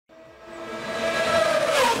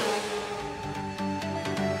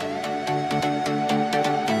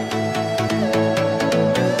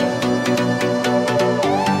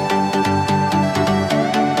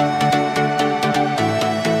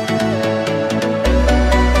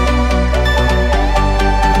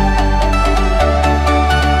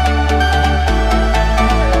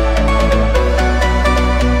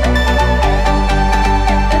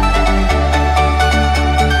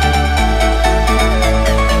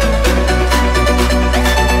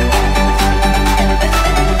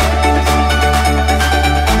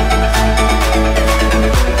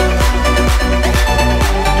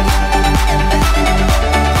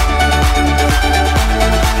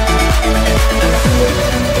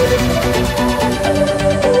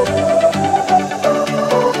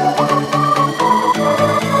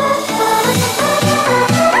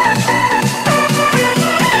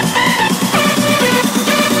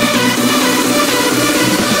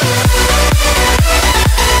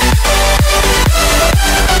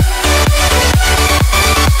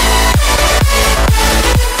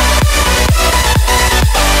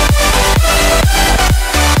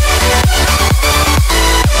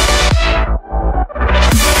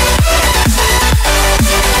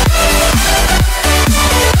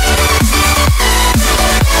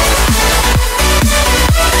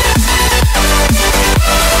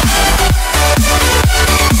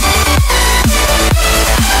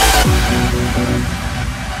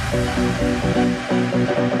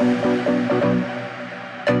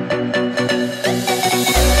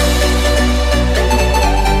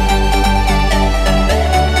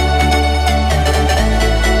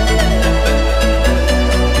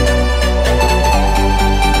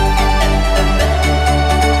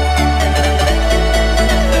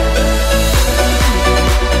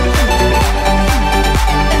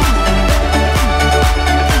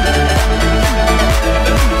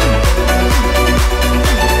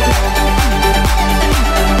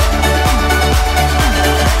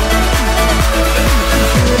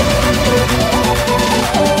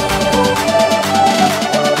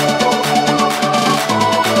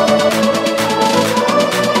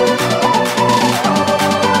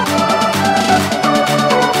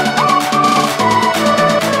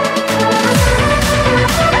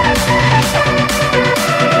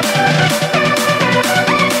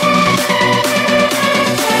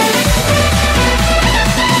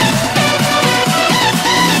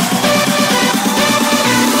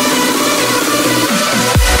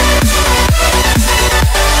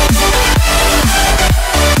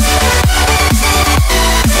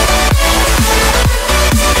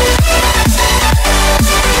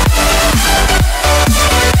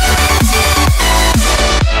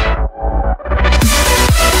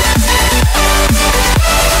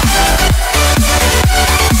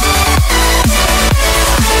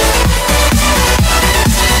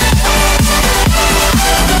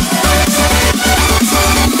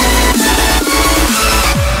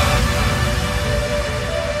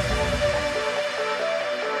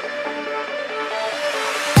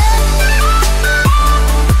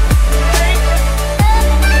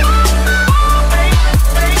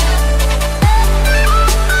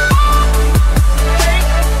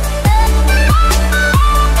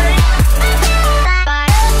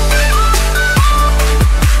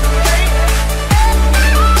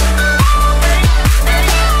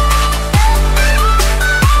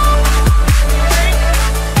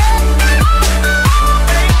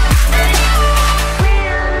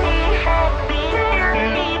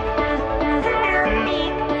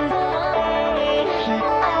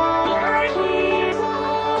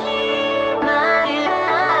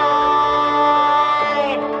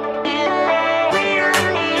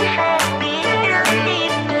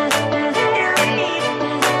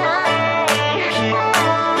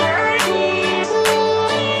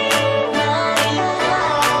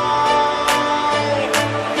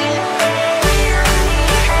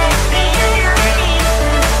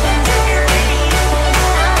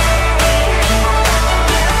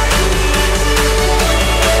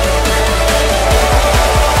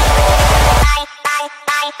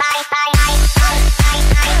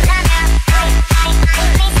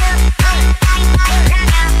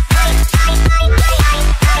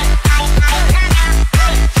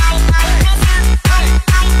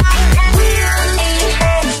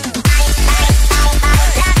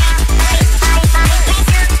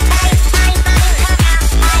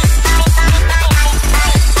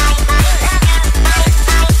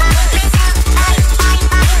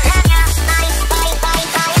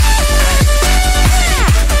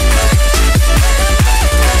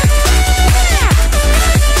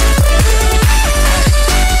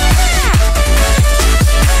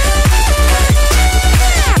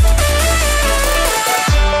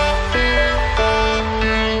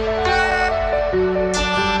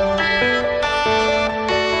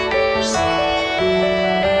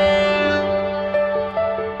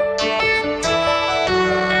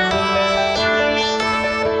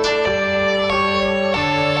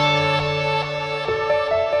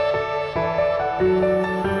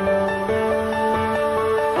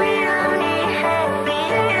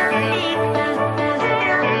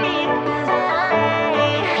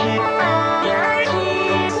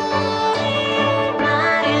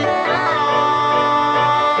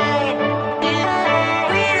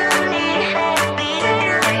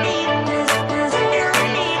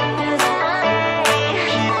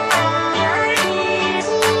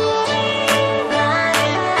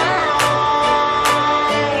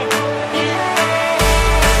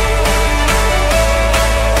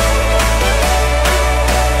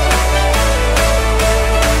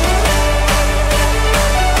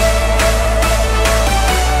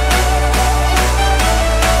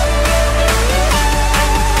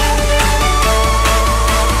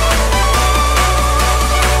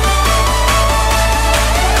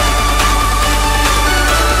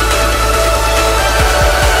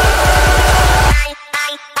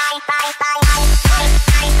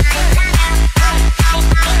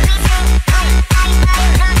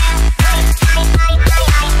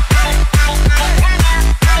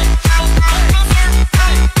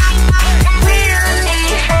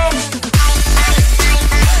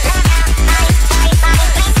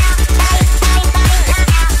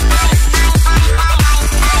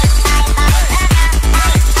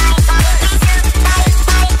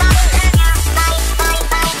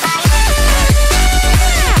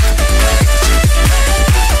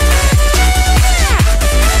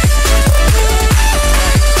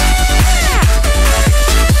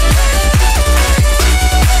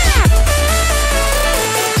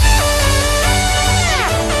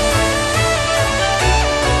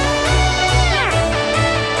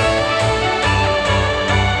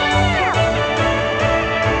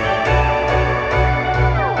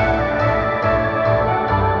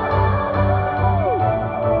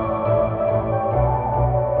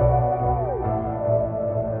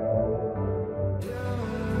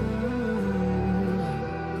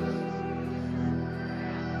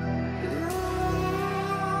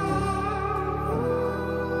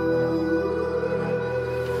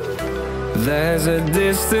There's a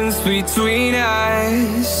distance between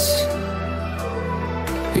us.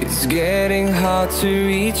 It's getting hard to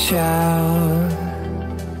reach out.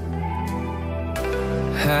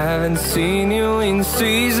 Haven't seen you in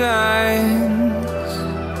seasons,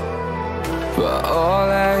 but all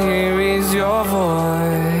I hear is your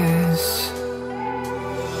voice.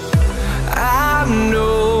 I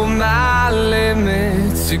know my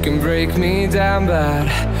limits, you can break me down, but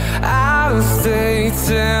I'll stay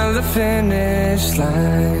till the finish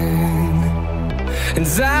line. And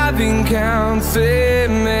I've been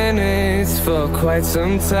counting minutes for quite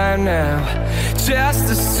some time now, just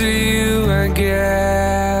to see you again.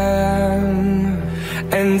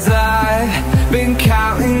 And I've been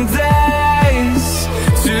counting days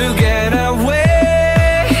to get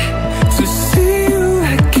away, to see you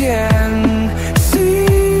again, see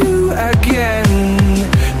you again.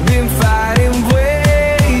 Been fighting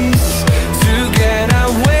ways to get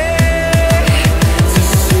away, to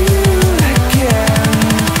see you again,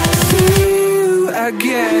 see you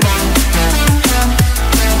again.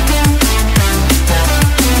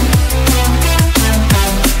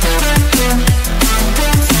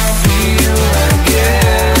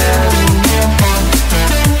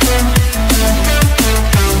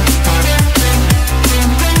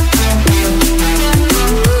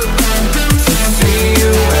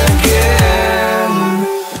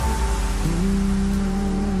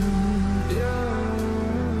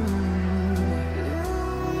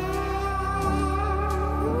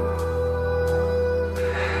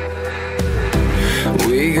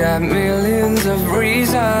 We got millions of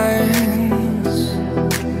reasons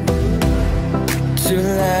to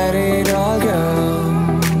let it all go.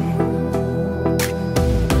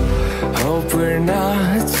 Hope we're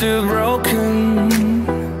not too broken.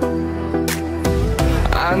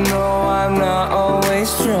 I know I'm not always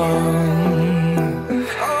strong,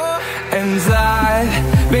 and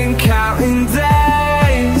I've been counting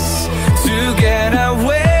days to get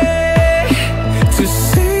away, to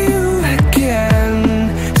see you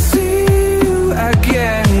again, see you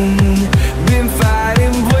again. Been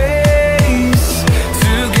fighting ways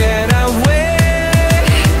to get away,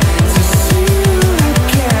 to see you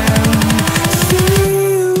again, see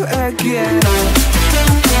you again.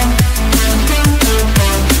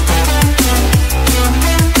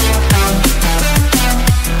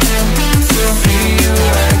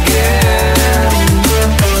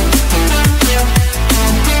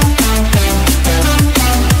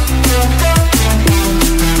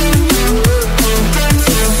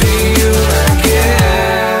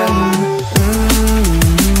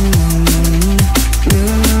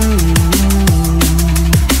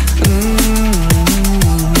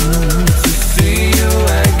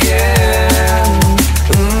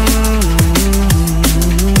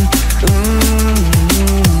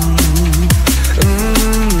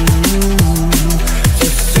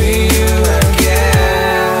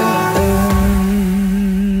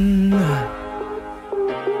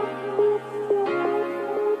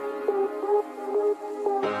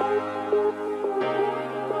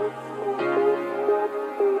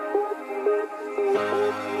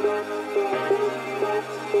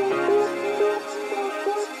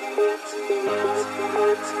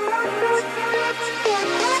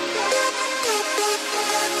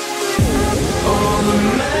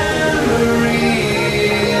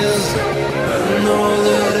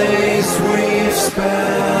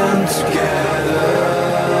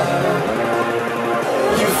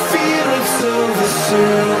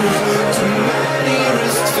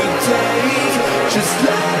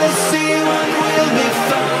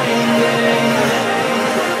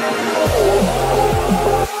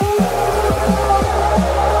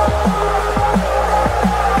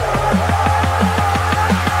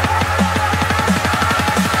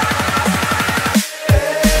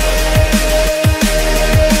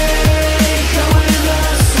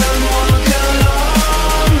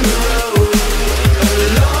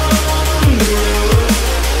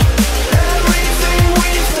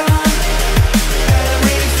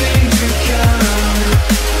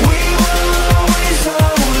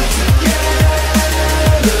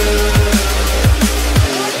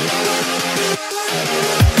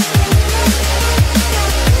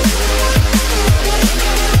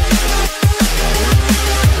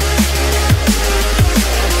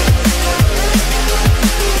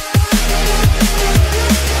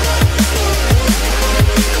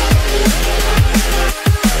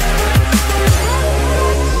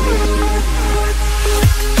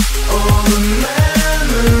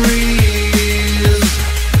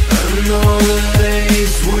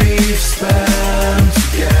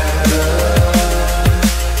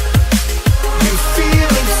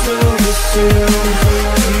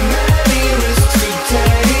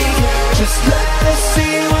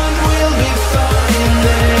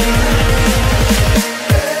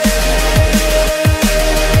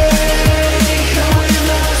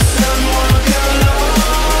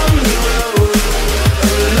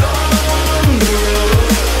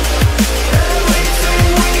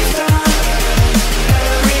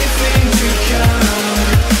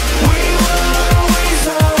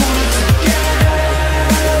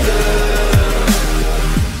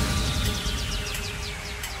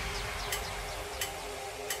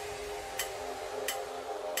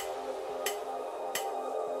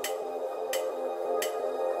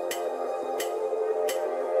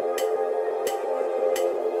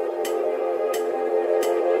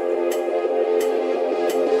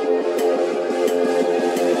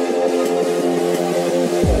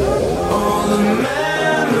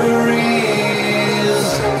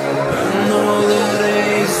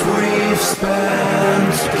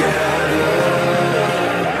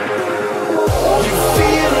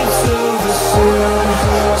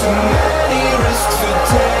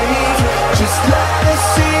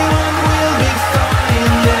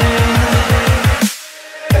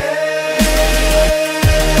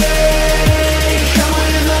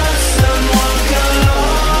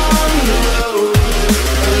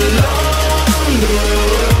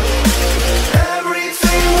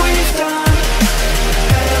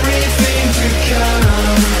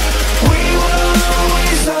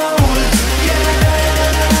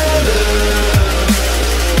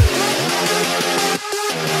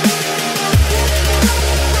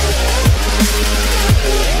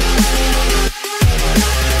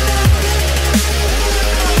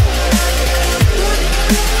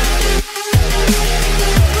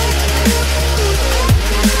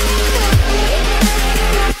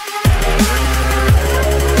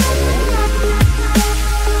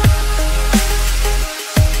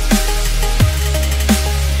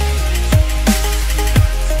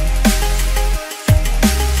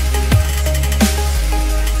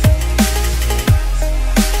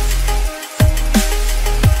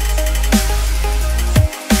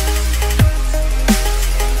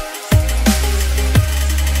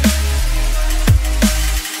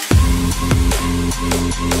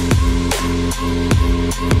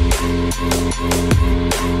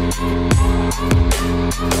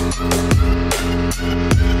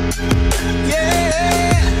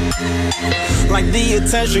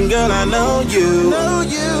 attention, girl, I know you.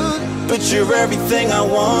 But you're everything I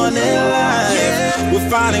want in life. We're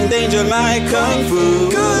fighting danger like kung fu.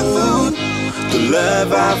 The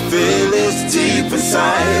love I feel is deep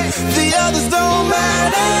inside. The others don't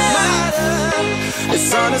matter.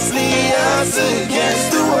 It's honestly us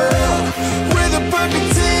against the world. We're the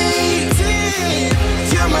perfect team.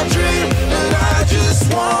 You're my dream, and I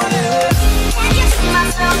just want it. Can you see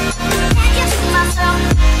myself? Can you see myself?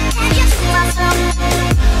 Can you see myself?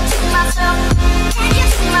 See myself? Can you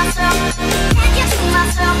see myself? Can you see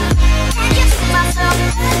myself? Can you see myself?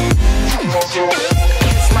 See myself?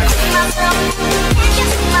 Can you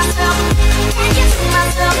see myself? Can you see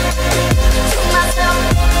myself? See myself?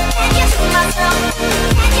 Can you see myself?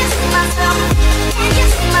 Can you see myself? Can you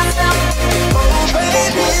see myself? Oh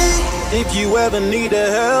baby, if you ever need a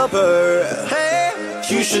helper,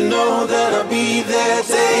 you should know that I'll be there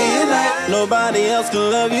day and night. Nobody else can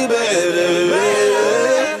love you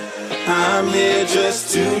better. I'm here just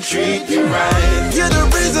to treat you right. You're the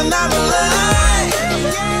reason I'm alive.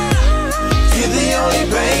 You're the only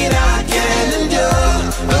pain I can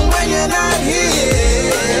endure. And when you're not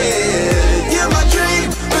here, you're my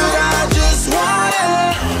dream, but I just want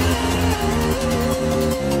it.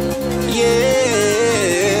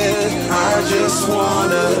 Yeah, I just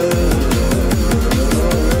wanna.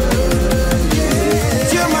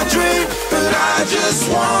 I just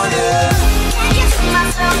want it. Can you see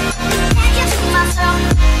myself? Can you see myself?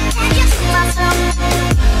 Can you see myself?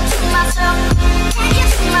 See myself? Can you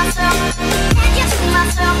see myself? Can you see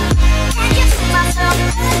myself? Can you see myself?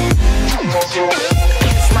 See myself?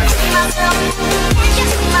 Can you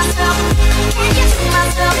see myself? Can you see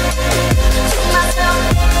myself? See myself?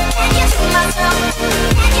 Can you see myself?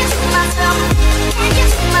 Can you see myself? Can you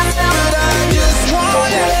see myself? But I just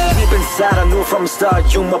want it. Deep inside I knew from the start,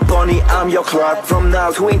 you my bunny, I'm your Clark. From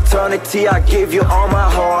now to eternity, I give you all my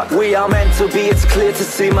heart. We are meant to be, it's clear to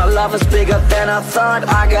see. My love is bigger than I thought.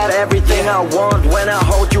 I got everything I want when I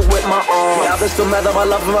hold you with my arms. The others don't matter, my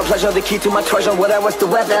love and my pleasure, the key to my treasure. Whatever's the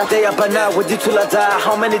weather, day up and out with you till I die.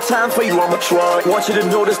 How many times for you I'ma try? Want you to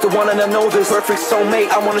notice the one and I know this. Perfect soulmate,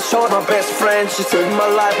 I wanna show it. My best friend, she saved my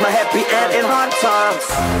life, my happy end in hard times.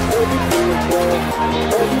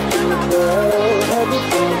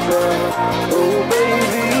 Oh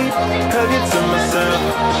baby, hug it to myself,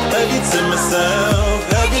 hug it to myself,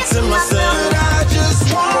 hug it to myself. But I just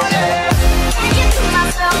want it. Hug it to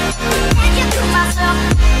myself, hug it to myself,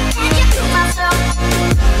 hug it to myself,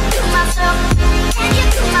 to myself, hug it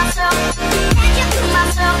to myself, hug it to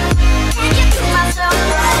myself, hug it to myself.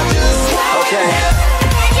 I just want it.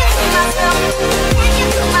 Hug it to myself, hug it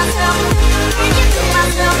to myself, hug it to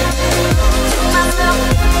myself, to myself,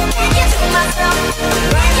 hug it to myself,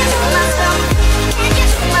 hug it to myself, hug it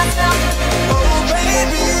to myself. Oh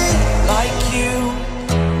baby, like you,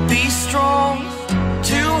 be strong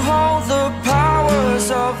to hold the powers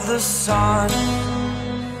of the sun.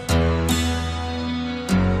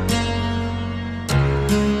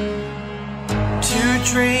 To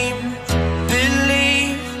dream,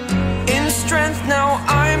 believe in strength. Now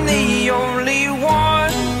I'm the only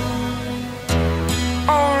one,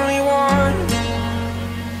 only one.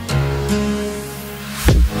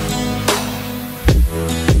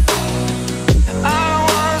 I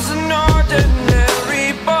was an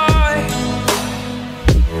ordinary boy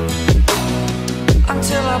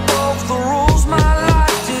until I broke the rules. My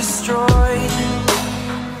life destroyed,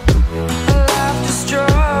 a life destroyed.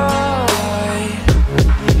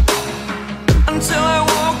 Until I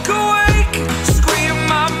walk awake, scream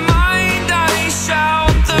my mind, I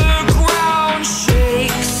shout, the ground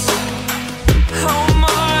shakes. How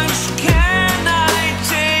much can I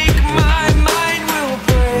take? My mind will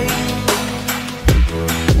break.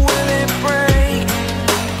 Will it break?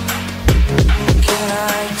 Can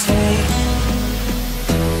I take?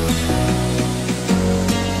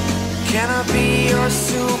 Can I be your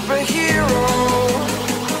superhero?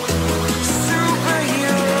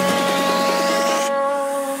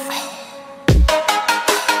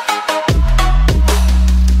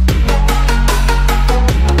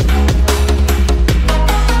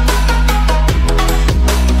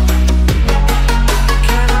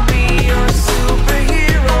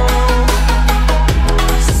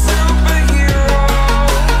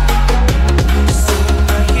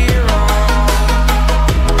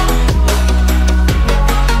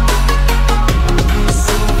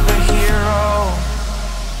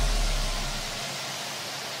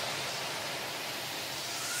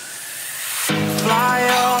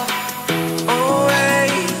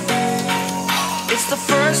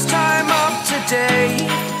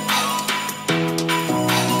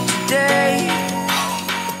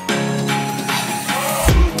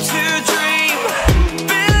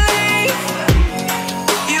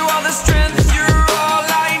 the strength, you're all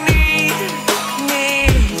I need.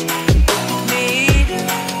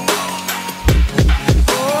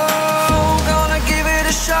 Oh, gonna give it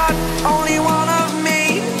a shot, only one of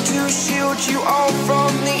me, to shield you all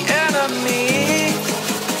from the enemy.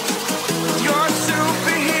 You're a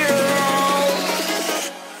superhero.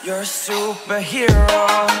 You're a superhero.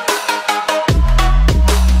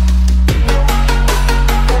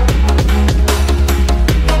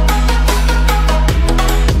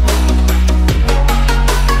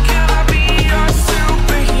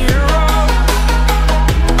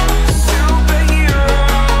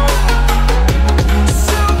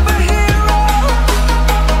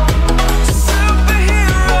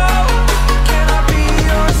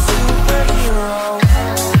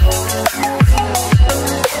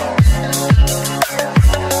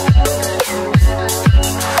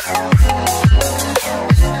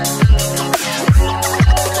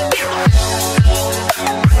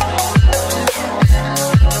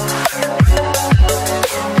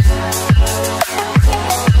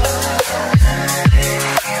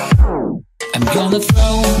 Gonna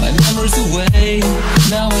throw my memories away.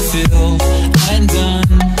 Now I feel I'm done,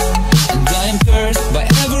 and I am cursed by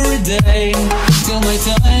every day till my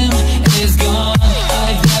time is gone.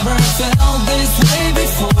 I've never felt this way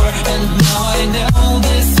before, and now I know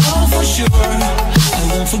this all for sure. I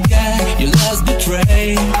won't forget your last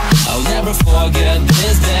betray. I'll never forget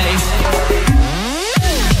this day.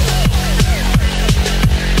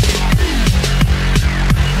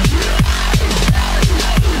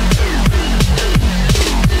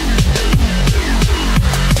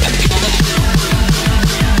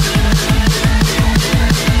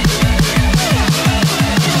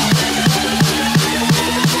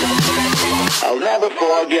 Never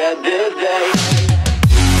forget this day.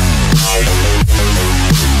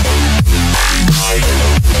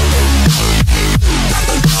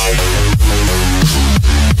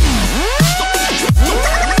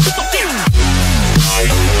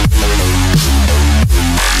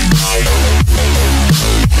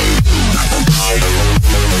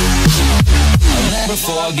 I'll never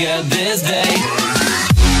forget this day.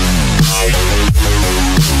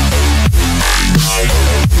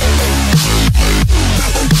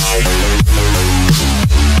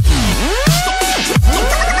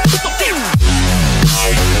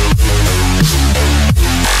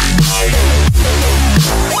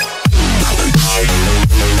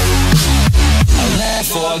 I'll never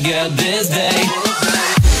forget this day.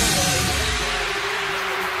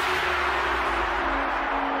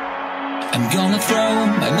 I'm gonna throw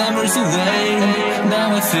my memories away.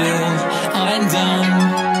 Now I feel I'm done,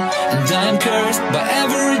 and I'm cursed by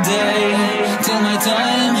every day till my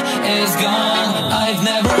time is gone. I've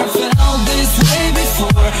never felt this way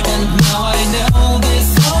before, and now I know this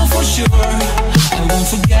all for sure. I won't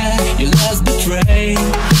forget your last betray.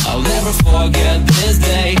 I'll never forget this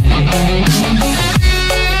day.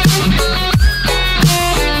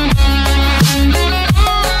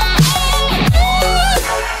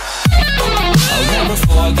 I'll never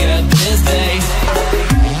forget this day.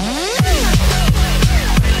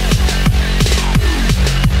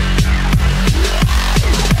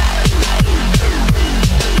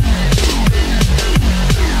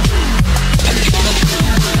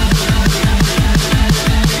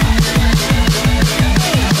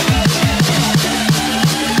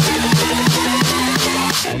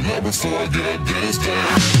 Forget this day.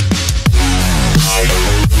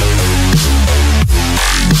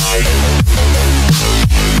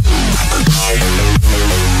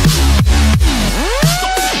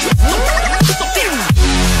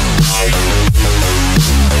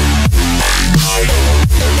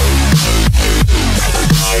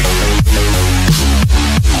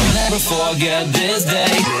 I'll never forget this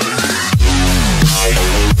day.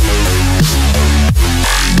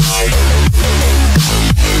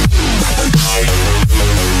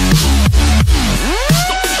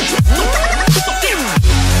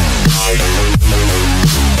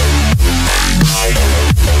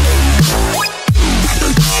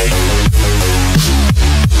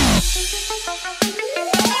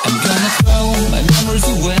 I'm gonna throw my memories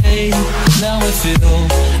away. Now I feel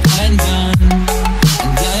I'm done,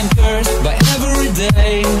 and I'm cursed by every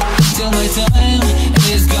day till my time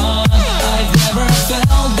is gone. I've never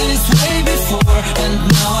felt this way before, and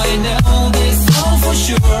now I know this all for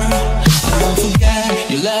sure. I won't forget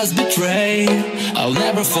your last betray. I'll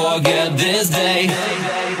never forget this day.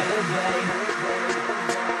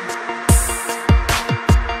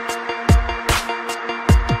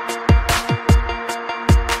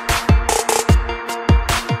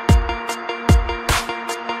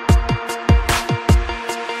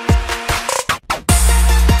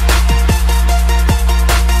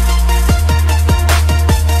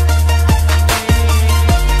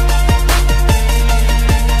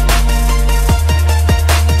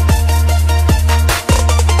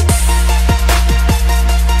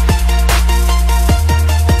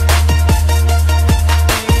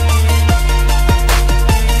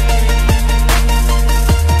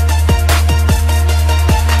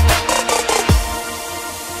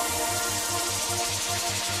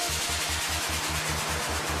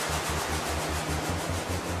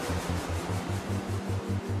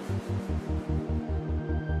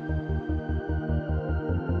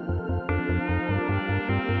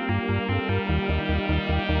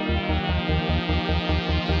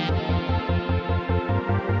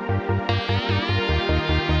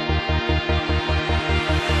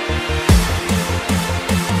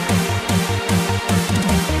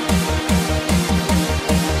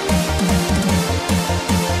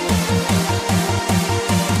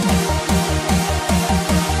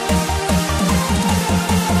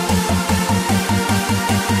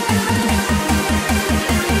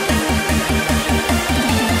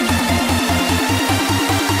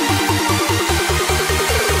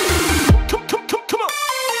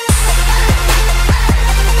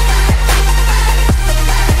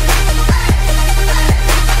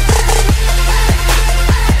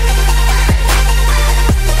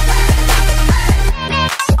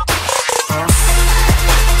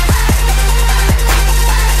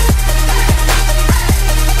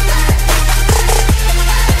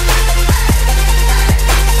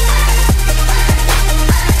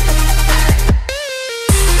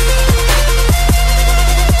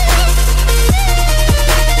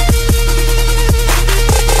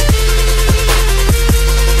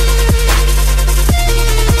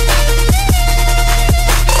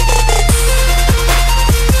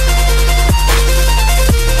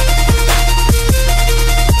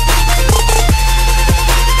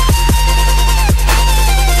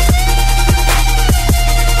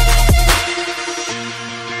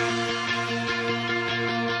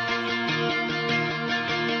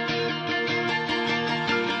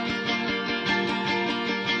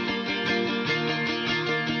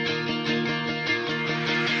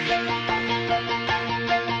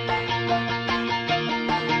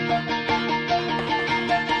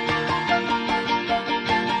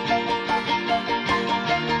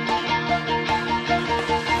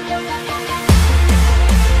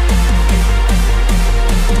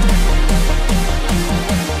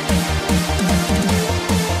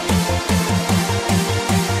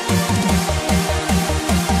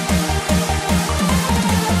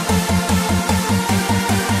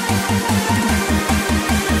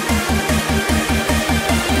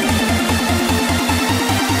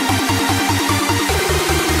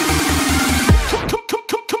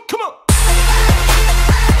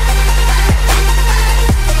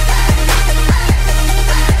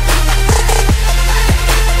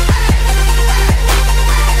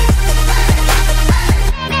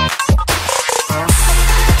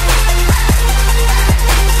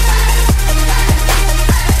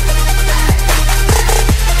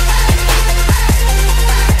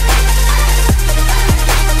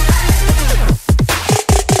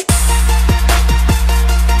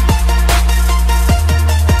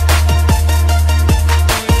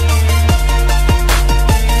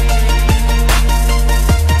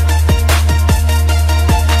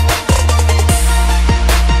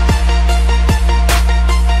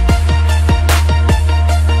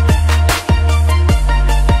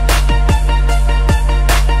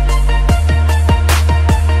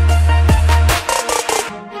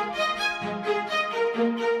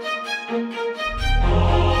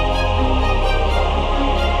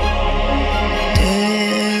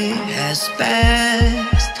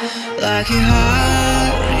 like a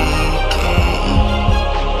hurricane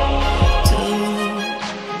to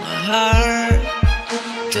my heart,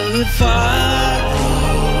 to the far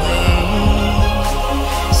away.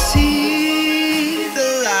 See the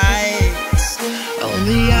lights on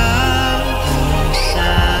the other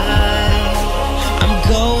side. I'm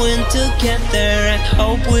going to get there and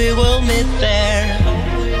hope we will meet there.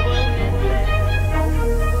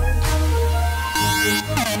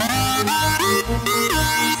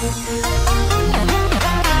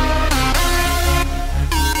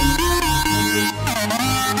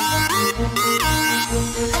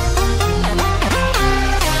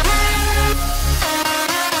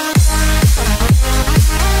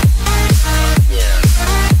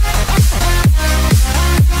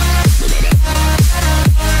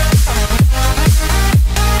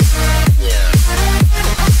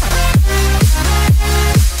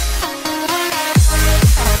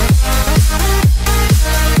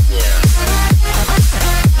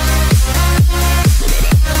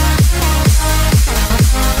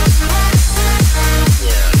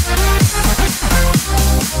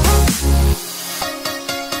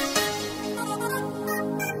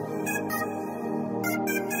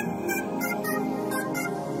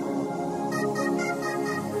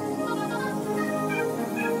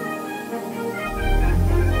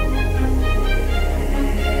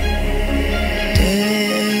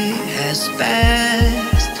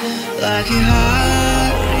 Fast like a hurricane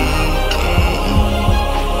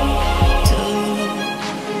to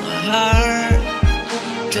my heart,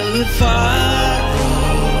 to the far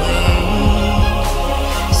away.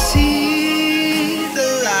 See the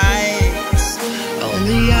lights on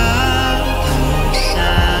the other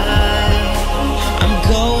side. I'm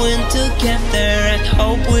going to get there and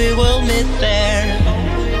hope we will meet there.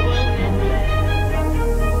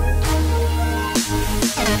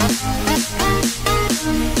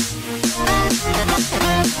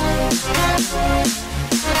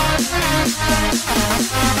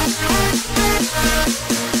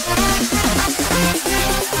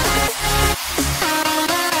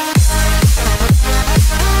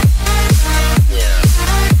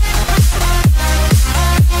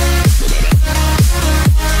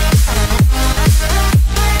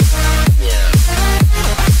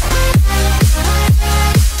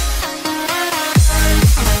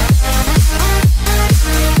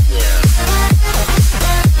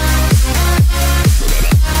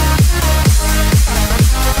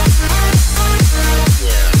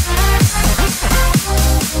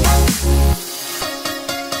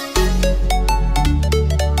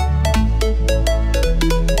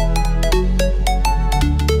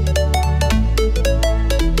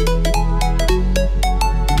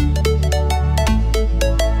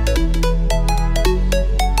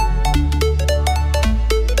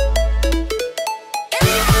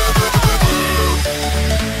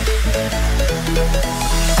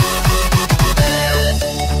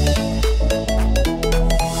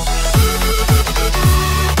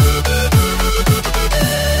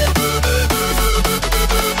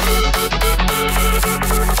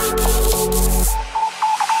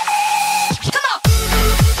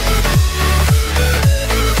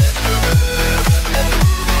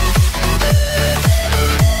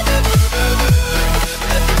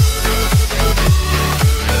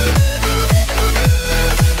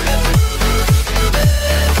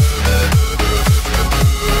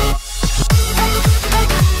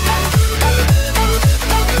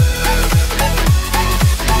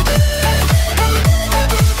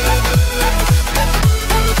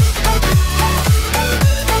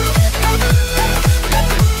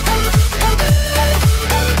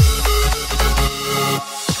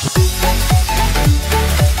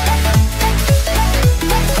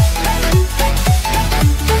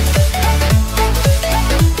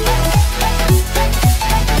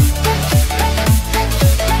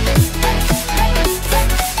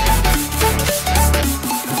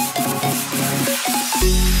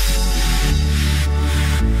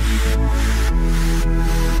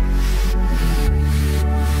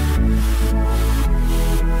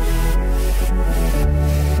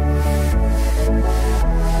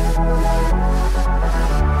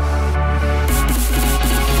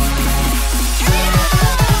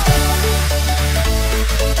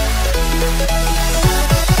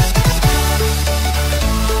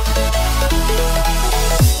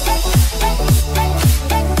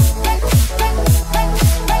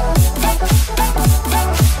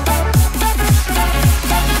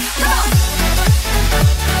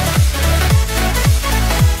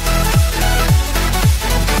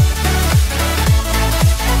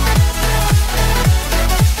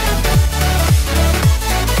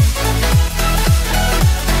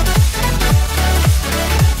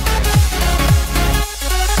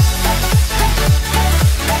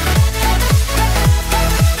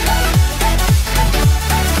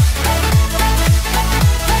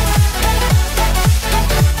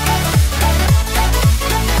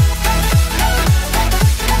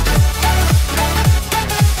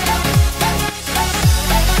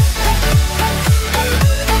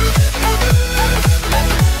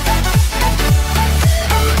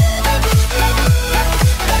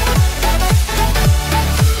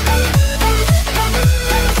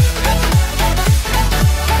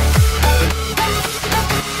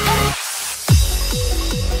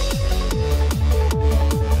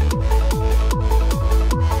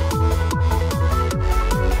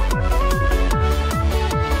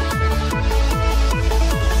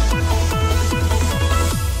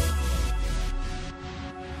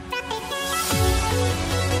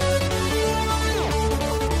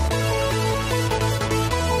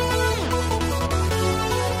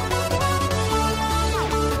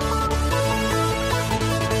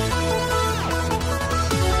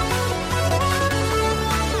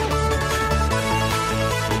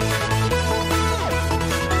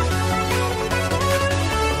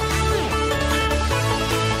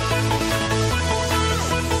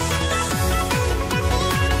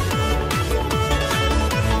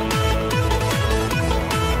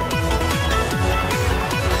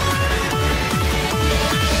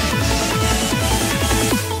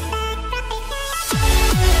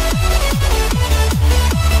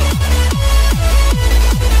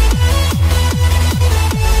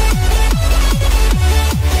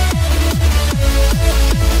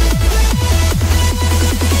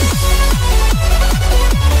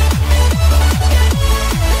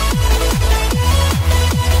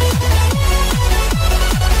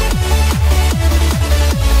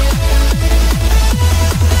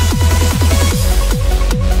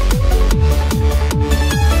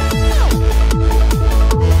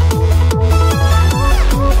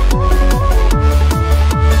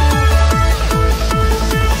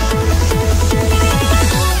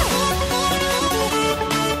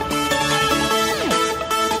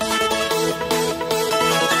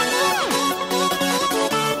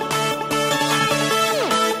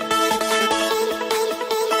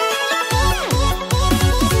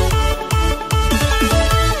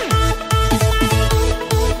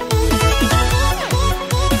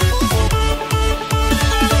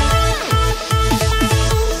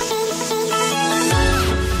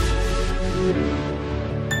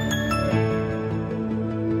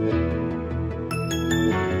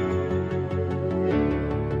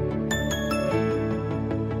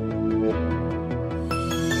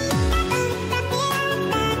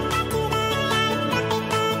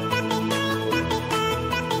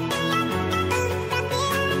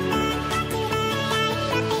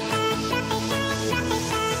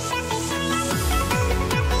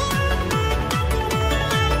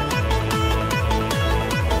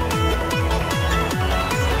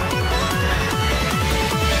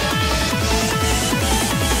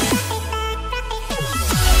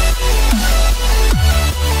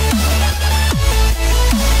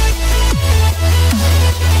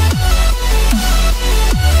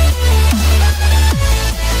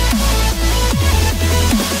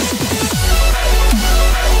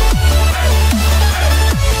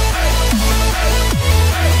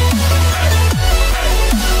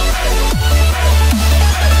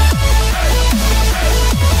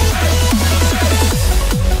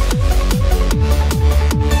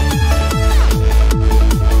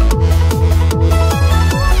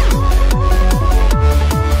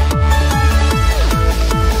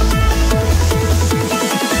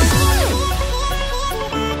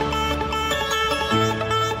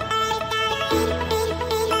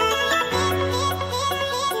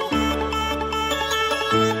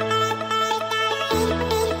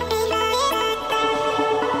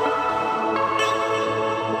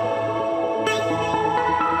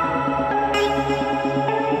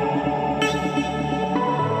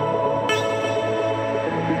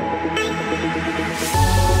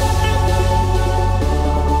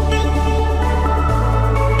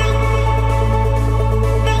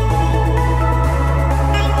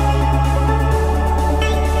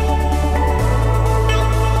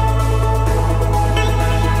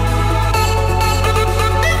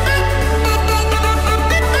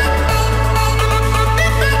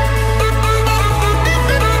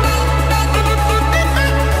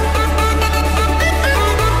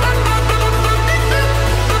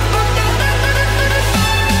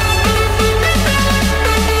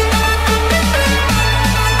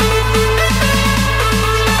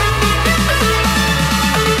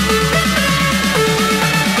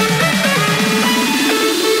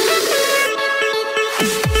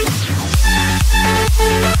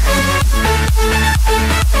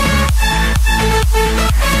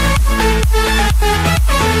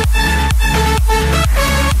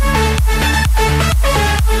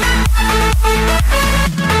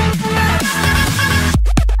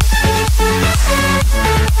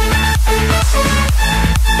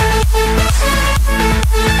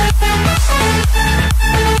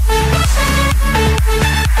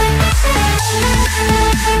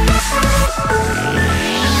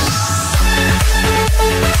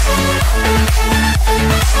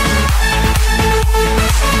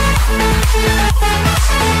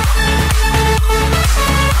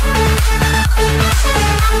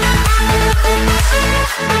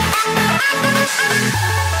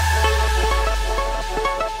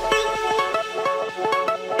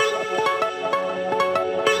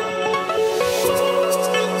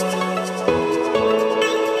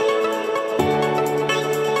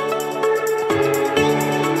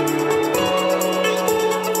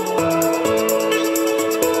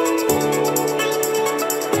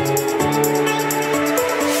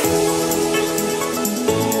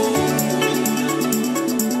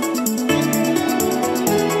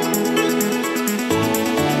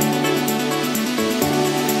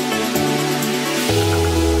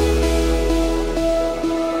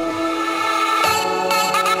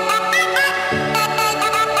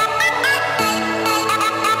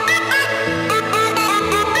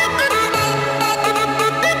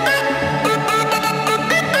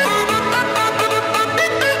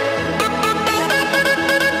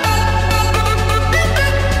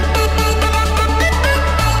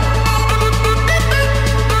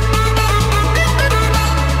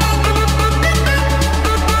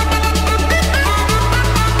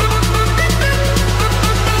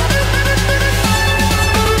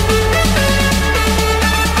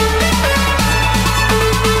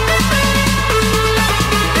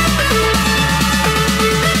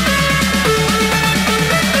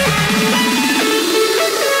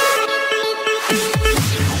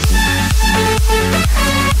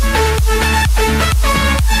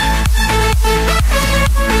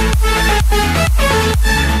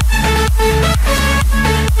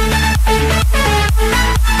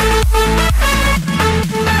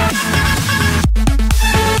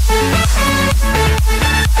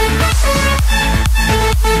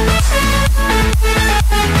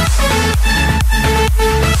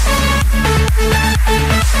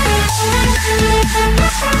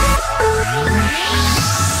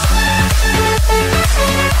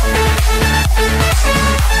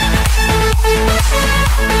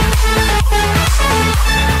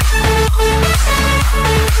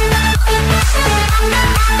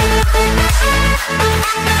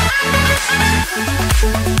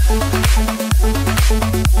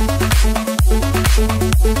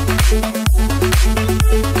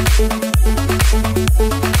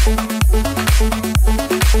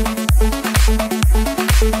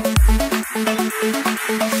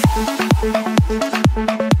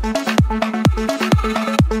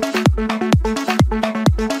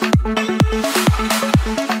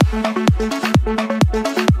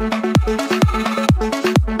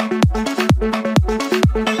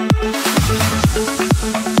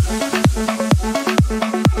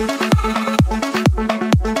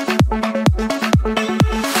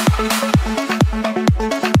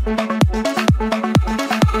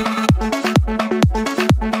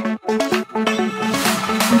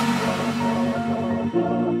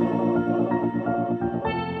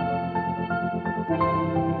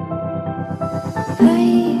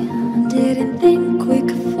 didn't think we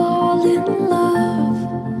could fall in love.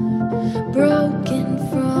 Broken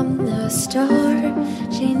from the start,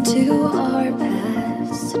 chained to our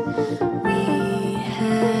past. We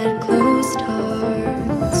had closed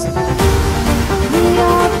hearts. We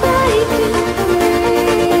are breaking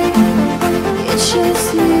free. It's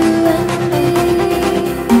just you and me.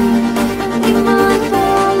 We might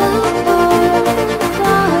fall apart, but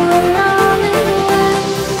running away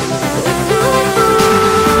with our hearts.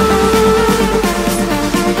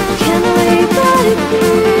 Can we break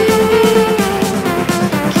free?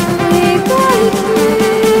 Can we break free?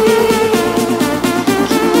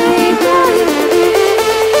 Can we break free?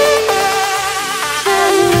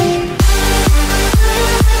 Can we?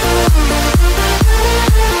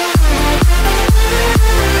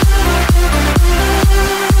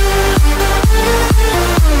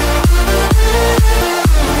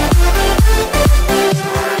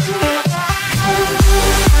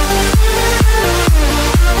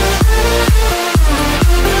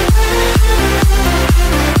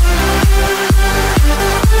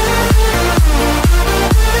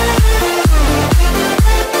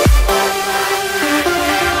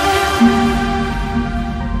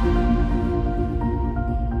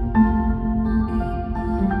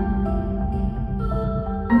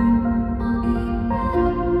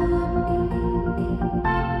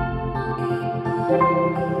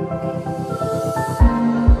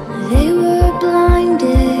 They were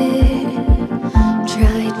blinded,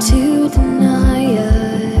 tried to deny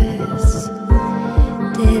us.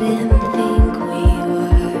 Didn't think we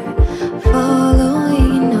were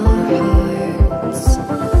following our hearts.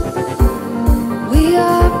 We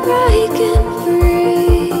are breaking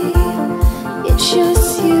free. It's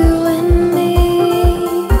just you and me.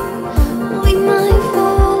 We might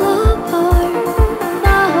fall apart,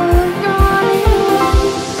 but we're running away.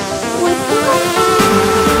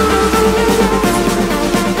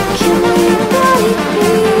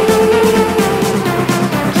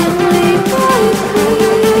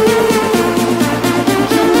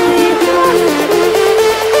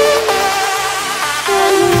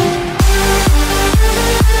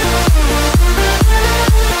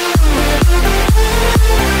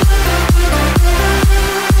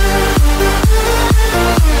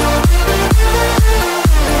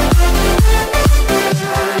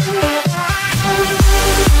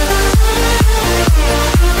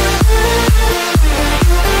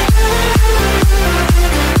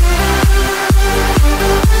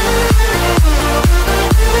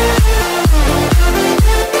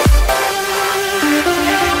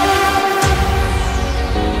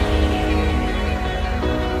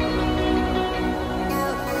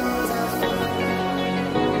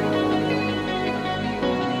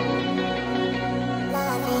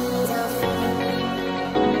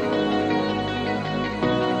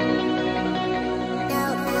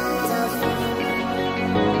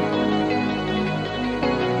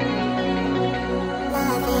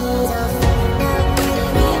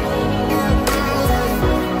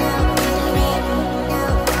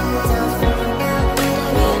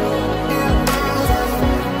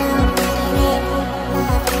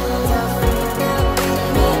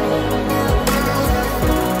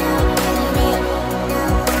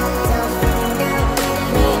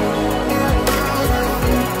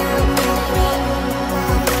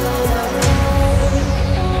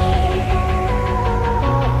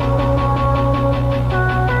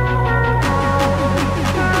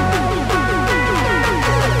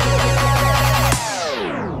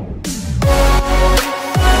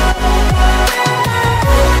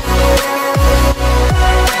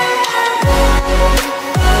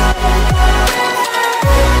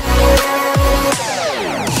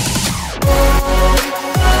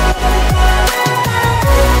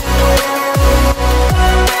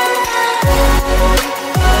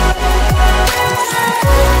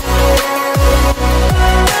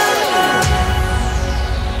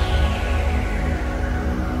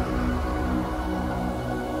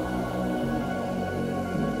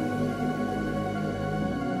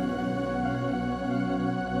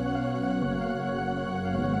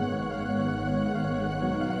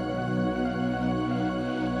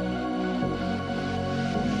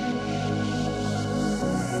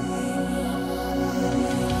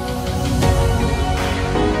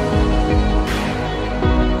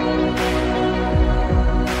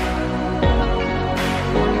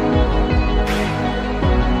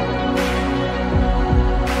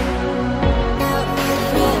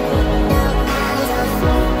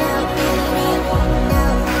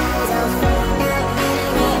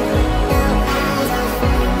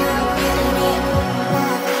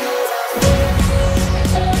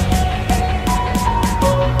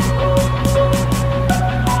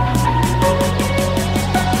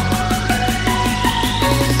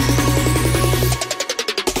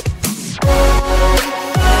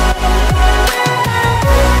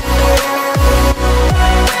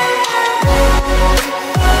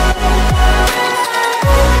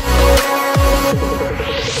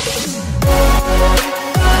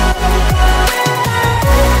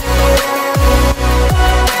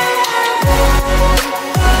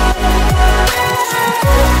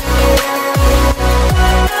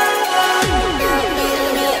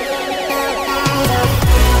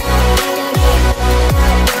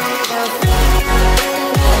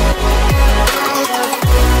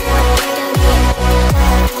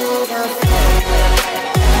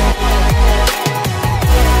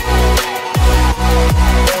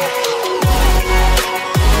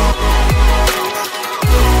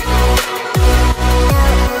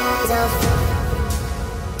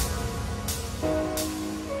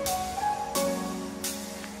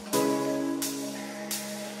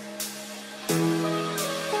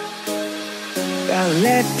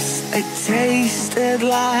 it tasted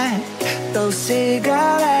like those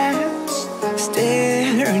cigarettes.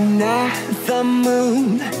 Staring at the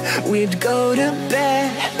moon, we'd go to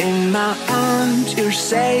bed. In my arms, you're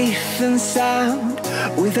safe and sound,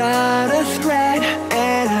 without a threat.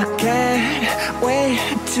 And I can't wait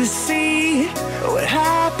to see what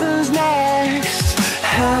happens next.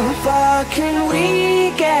 How far can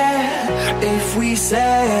we get if we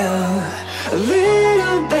sail a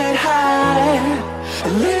little bit high, a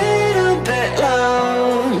little bit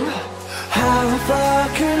low? How far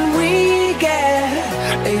can we get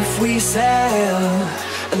if we sail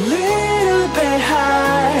a little bit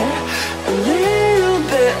high, a little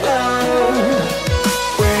bit low?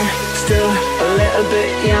 We're still a little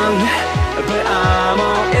bit young, but I'm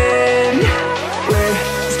all in. We're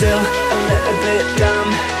still a little bit dumb,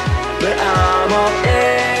 but I'm all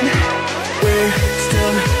in. We're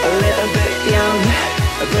still a little bit young,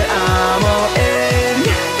 but I'm all in.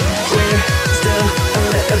 We're still a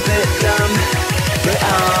little bit dumb, but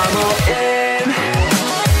I'm all in.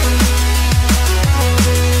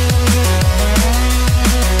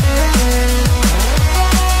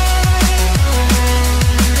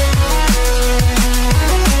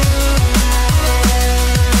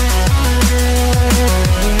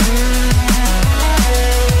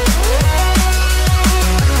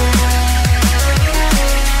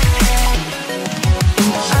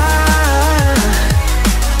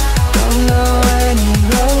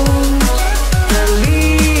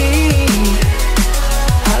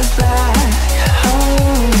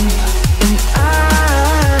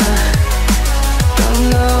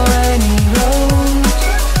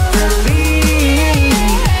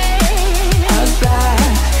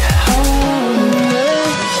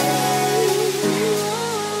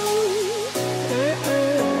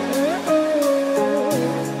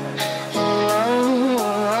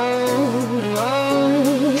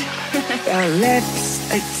 Our lips,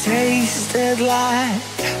 it tasted like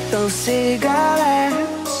those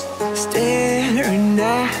cigarettes. Staring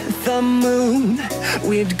at the moon,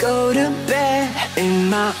 we'd go to bed. In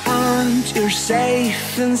my arms, you're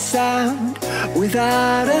safe and sound,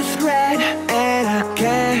 without a threat. And I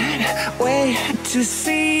can't wait to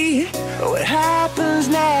see what happens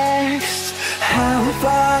next. How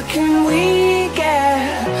far can we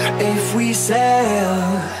get if we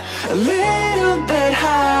sail a little bit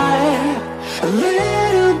high, a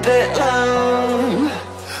little bit low?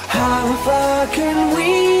 How far can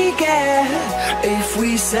we get if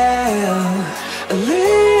we sail a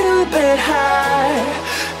little bit high,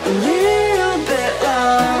 a little bit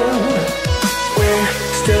low? We're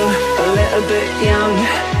still a little bit young,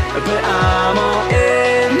 but I'm all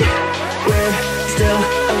in. We're still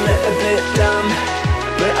a little bit dumb,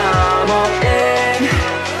 but I'm all in.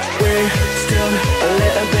 We're still a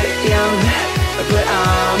little bit young, but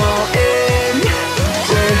I'm all in.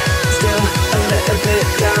 We're still a little bit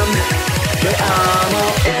dumb, but I'm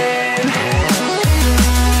all in.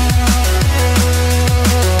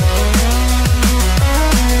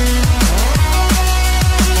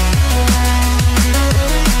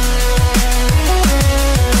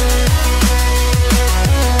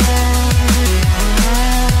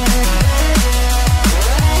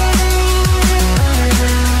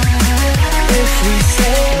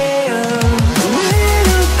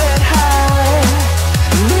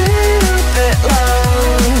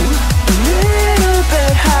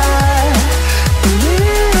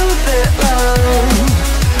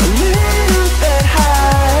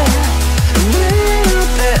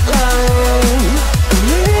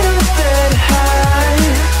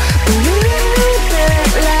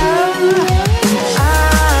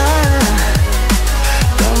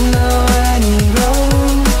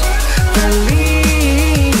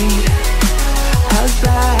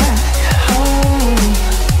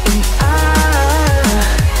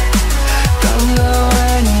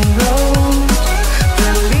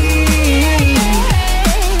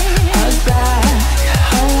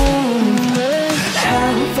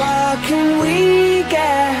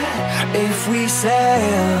 If we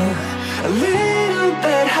sail a little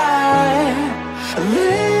bit high, a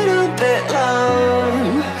little bit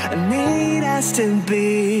low, I need us to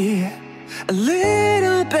be a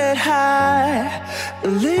little bit high, a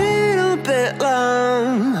little bit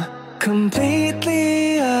low,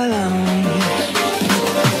 completely alone.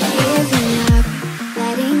 Giving up,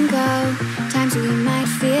 letting go, times we might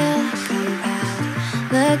feel compelled,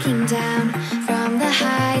 looking down from the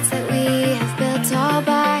heights that we have built all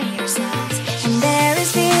by ourselves. And there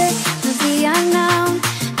is fear of the unknown,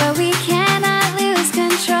 but we cannot lose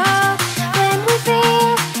control when we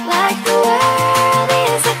feel like the world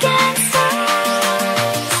is against us.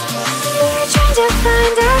 We're trying to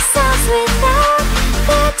find ourselves.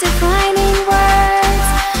 defining words.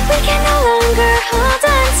 We can no longer hold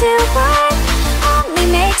on to what only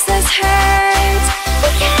makes us hurt. We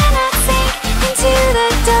cannot sink into the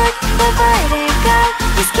dark. The vertigo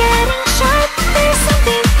is getting sharp. There's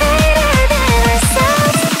something greater than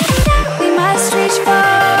ourselves that we must reach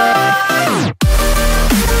for.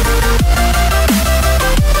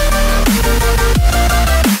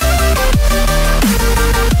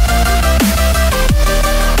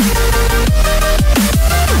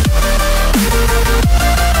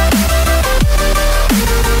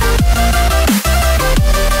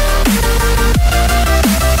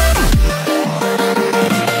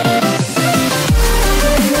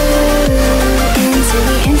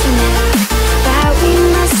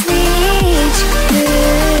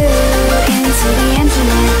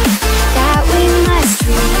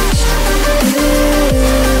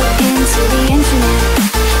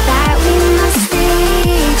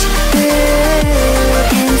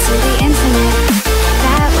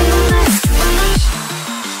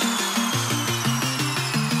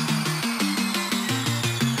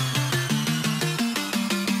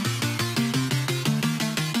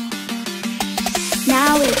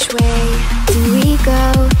 Now which way do we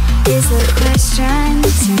go is the question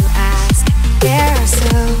to ask. There are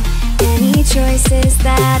so many choices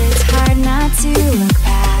that it's hard not to look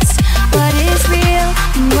past. What is real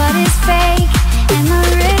and what is fake, and the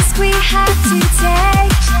risk we have to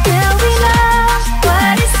take. Will we know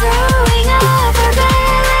what is throwing off our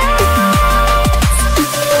balance?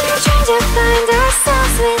 We're trying to find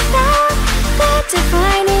ourselves without the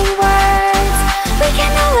defining words. We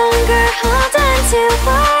can no longer hold on to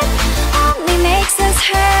what only makes us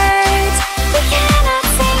hurt. We cannot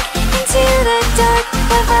sink into the dark.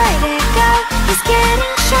 The vertigo is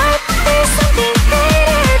getting sharp. There's something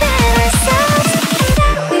greater than ourselves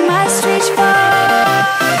that we must reach for.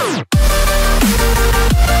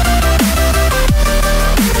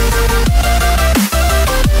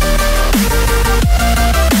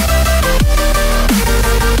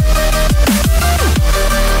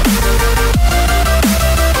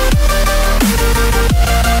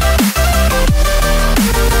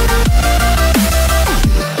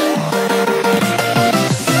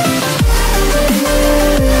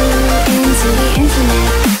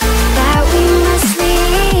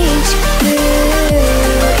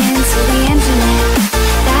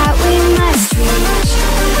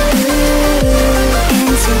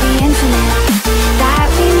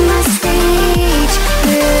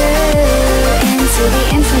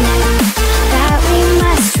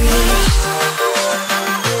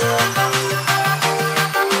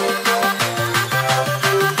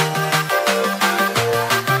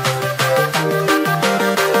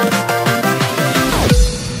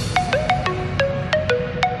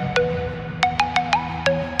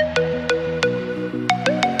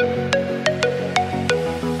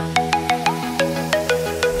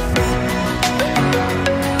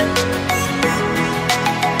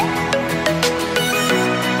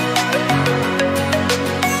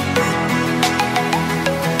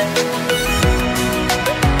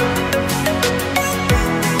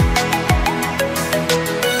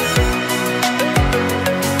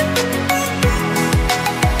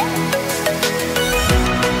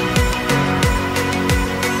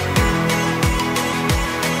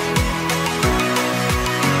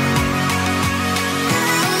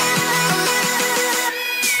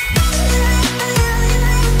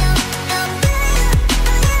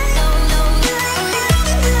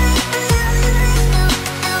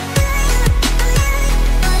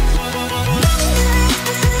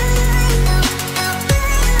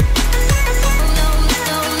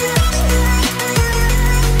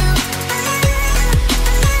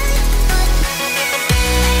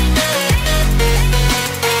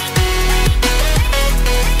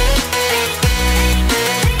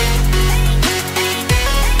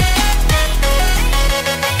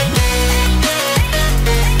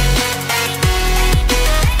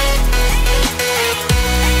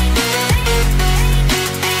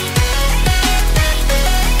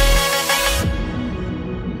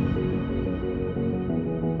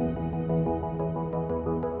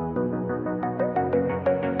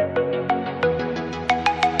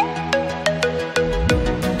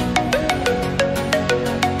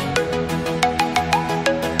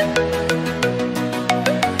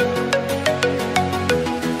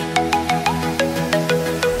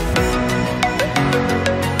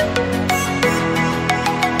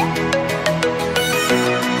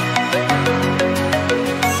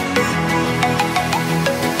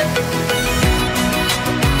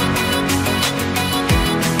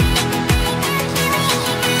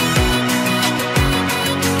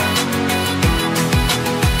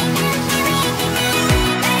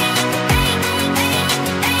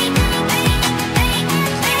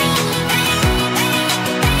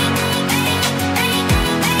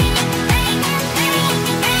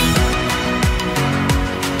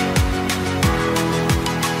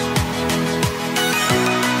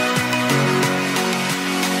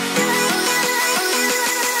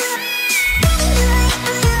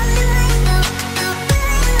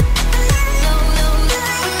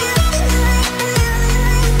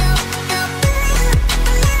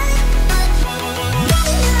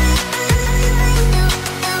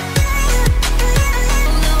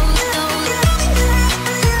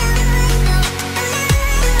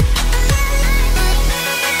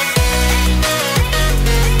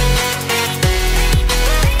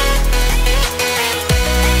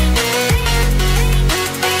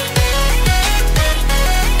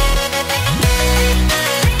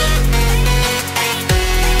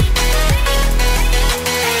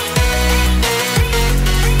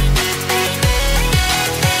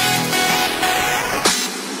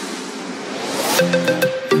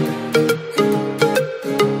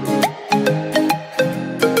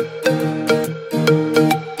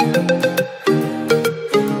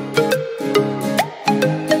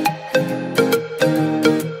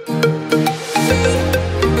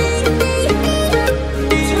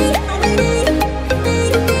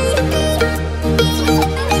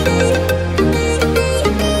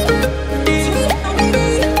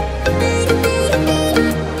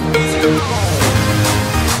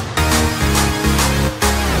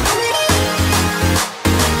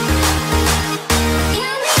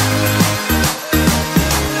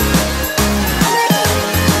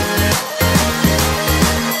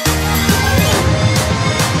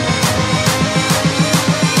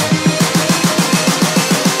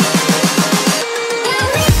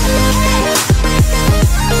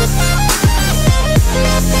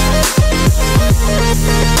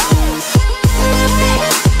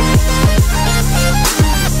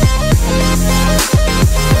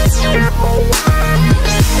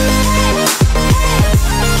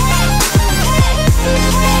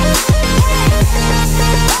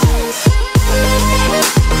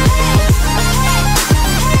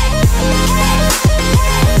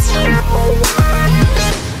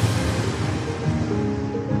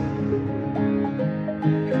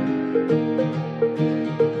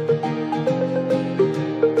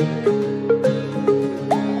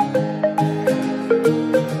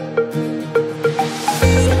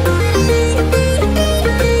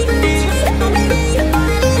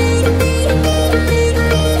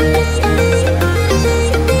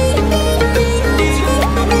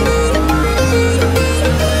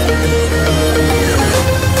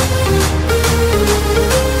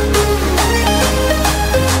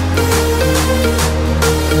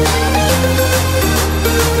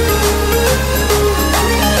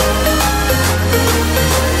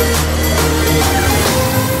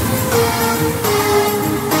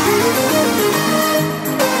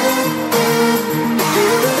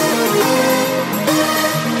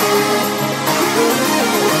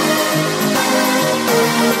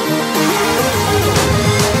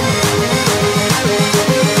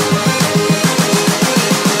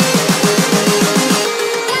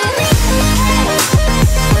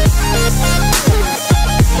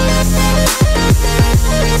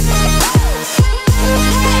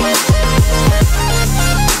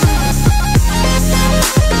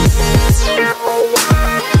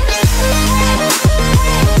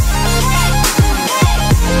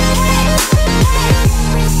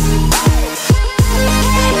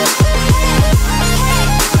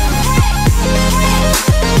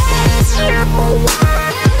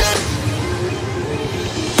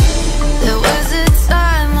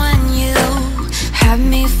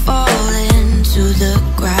 to the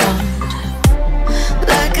ground,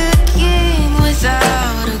 like a king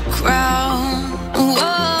without a crown.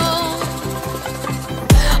 Whoa.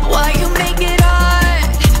 Why you make it hard?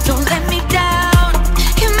 Don't let me down.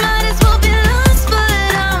 You might as well be lost,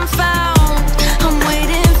 but I'm found. I'm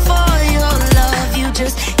waiting for your love. You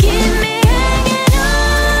just keep me hanging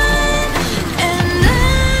on, and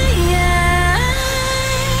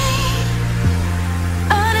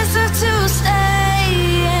I deserve to stay,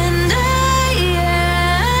 and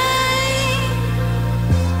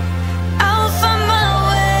I'll find my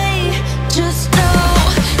way. Just know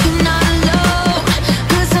you're not alone,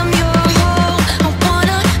 'cause I'm your home. I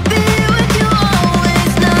wanna be with you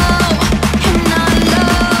always. Know you're not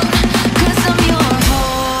alone, 'cause I'm your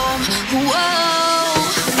home. Whoa.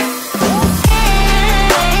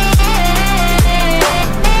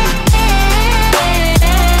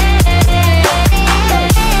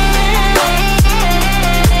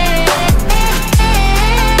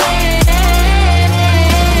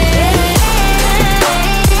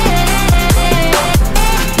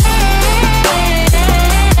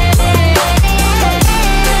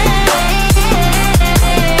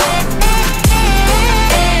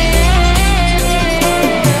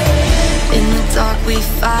 In the dark we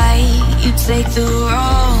fight. You take the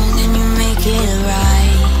wrong and you make it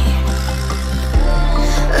right.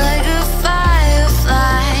 Like a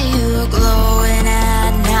firefly, you're glowing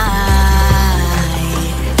at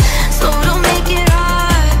night. So don't make it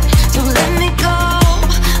hard, don't let me go.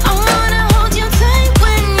 I wanna hold you tight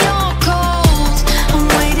when you're cold. I'm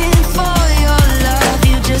waiting for your love.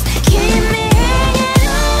 You just keep me hanging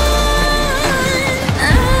on.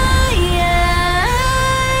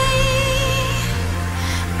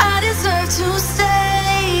 I deserve to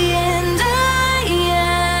stay, and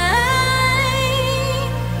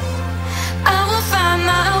I will find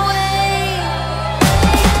my way.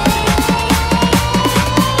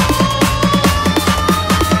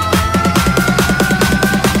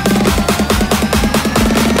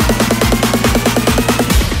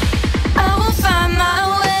 I will find my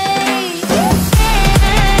way.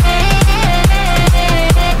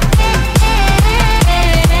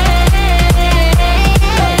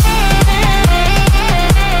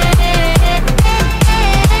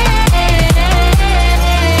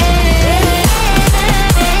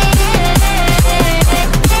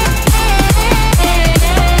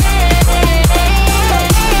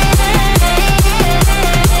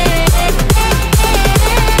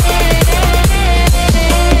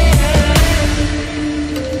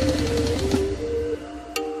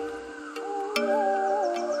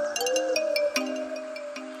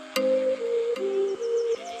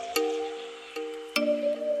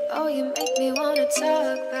 Oh, you make me wanna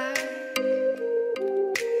talk back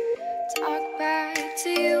to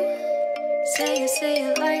you. Say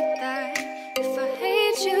it like that. If I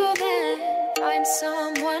hate you, then find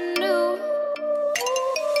someone new.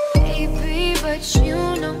 Baby, but you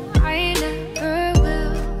know I never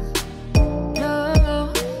will. No,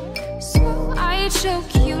 so I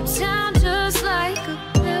choke you down just like a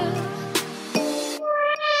pill.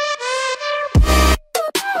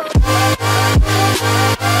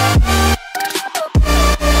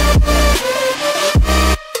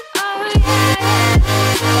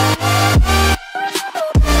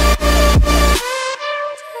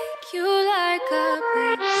 Take you like a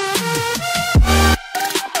pill.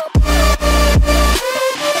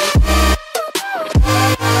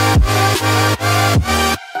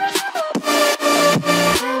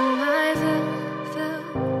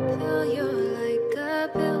 Fill you like a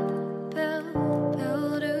pill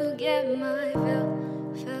to get my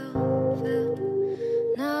fill.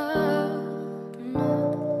 No,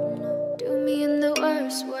 do me in the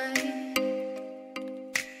worst way.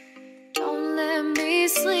 Don't let me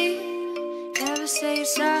sleep, never say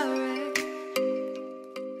sorry.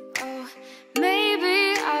 Oh, maybe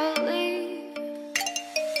I'll leave,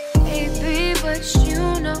 baby, but you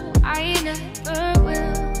know I never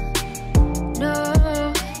will. No,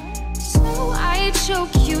 so I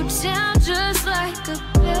choke you down just like a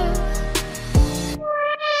pill.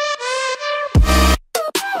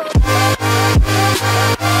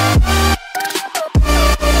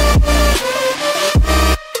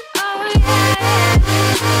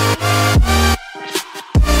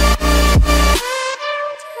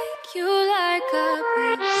 Take you like a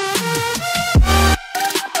pill.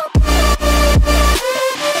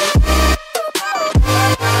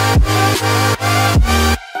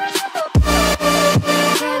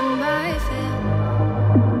 Get my fill.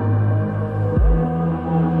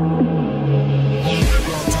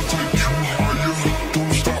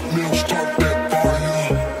 Don't stop, don't stop that fire.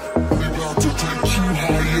 We about to take you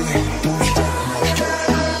higher. Don't stop now.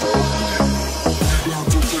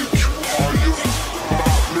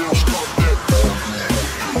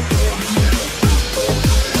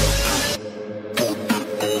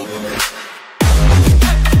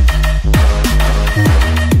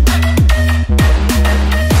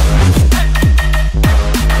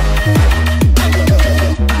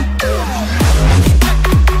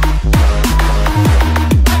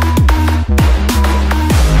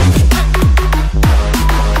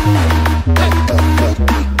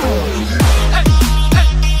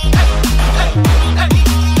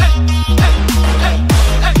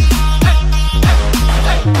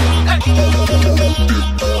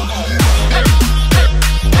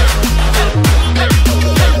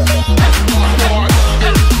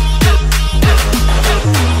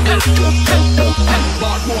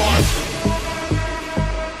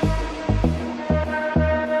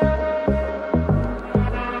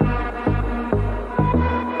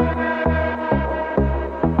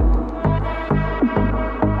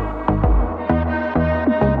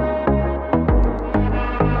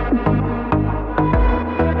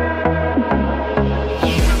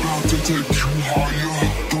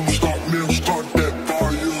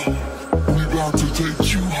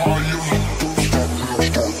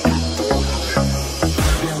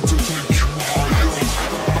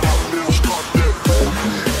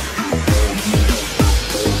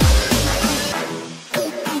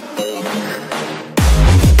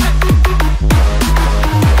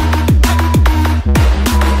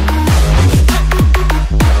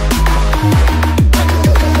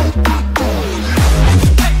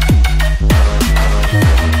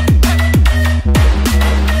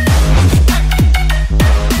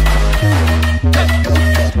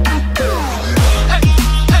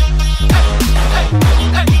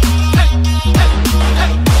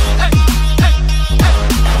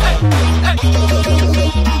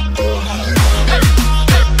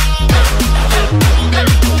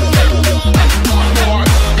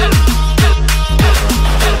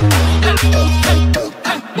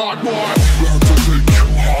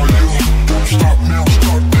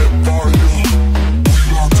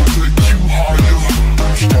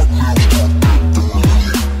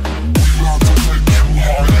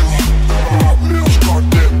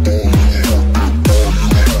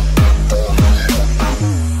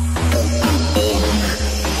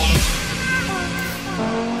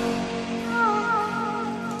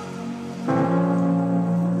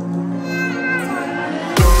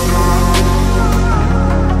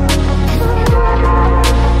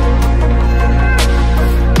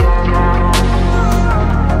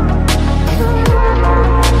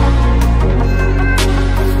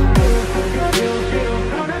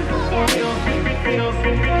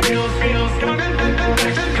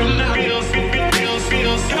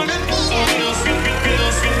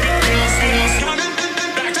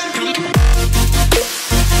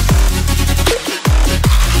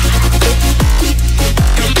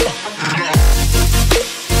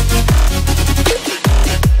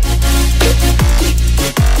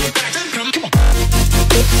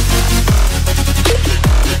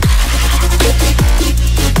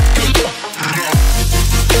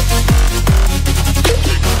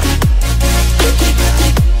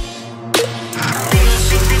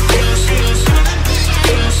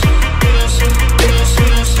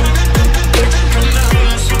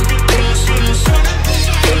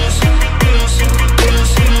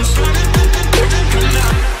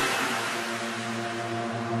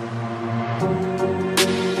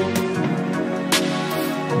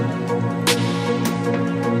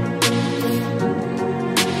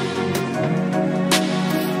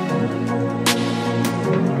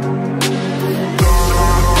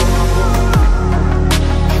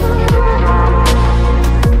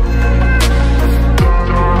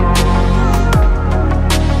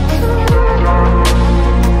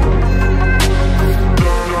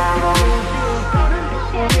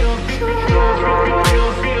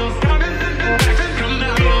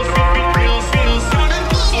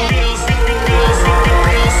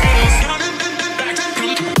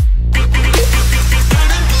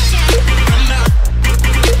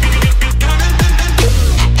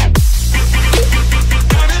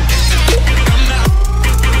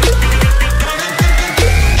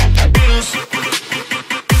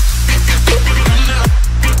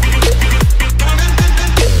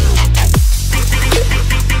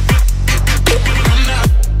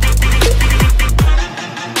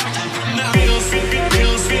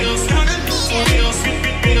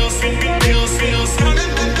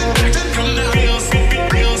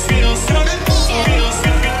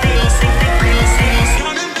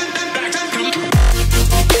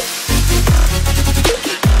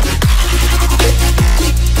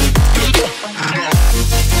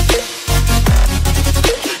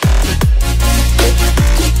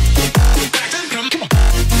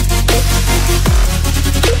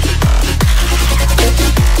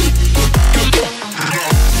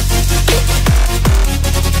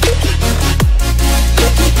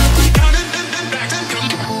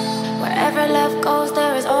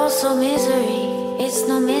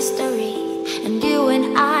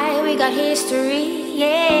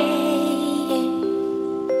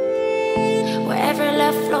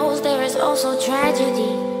 love flows, there is also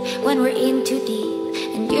tragedy when we're in too deep.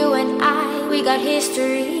 And you and I, we got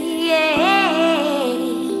history, yeah.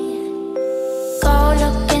 Go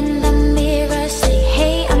look in the mirror, say,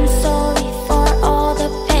 hey, I'm sorry for all the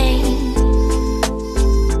pain.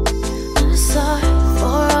 I'm sorry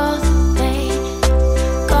for all the pain.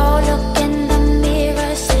 Go look in the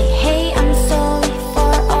mirror, say, hey, I'm sorry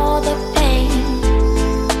for all the pain.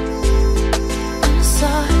 I'm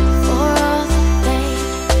sorry for all the pain.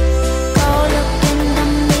 Go look in the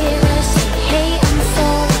mirror, say, hey, I'm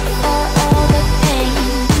sorry for all the pain.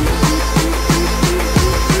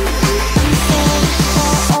 I'm sorry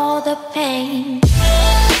for all the pain.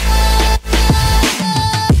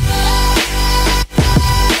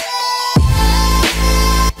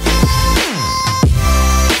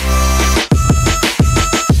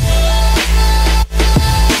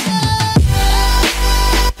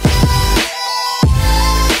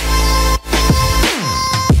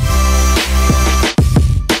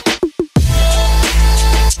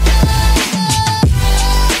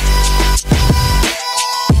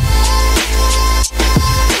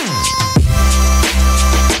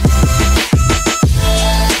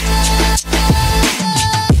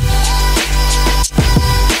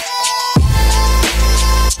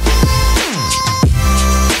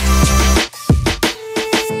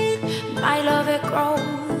 My love, it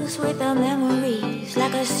grows with the memories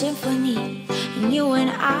like a symphony. And you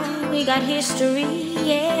and I, we got history,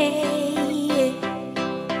 yeah.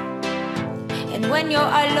 And when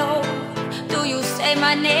you're alone, do you say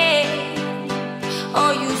my name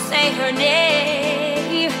or you say her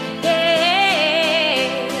name? Yeah.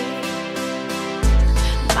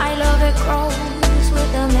 My love, it grows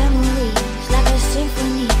with the memories like a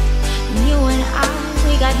symphony. And you and I,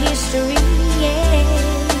 we got history, yeah.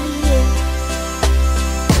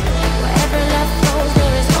 Wherever love flows,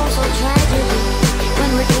 there is also tragedy when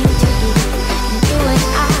we're in too deep. And you and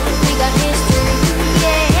I, we got history,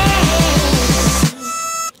 yeah.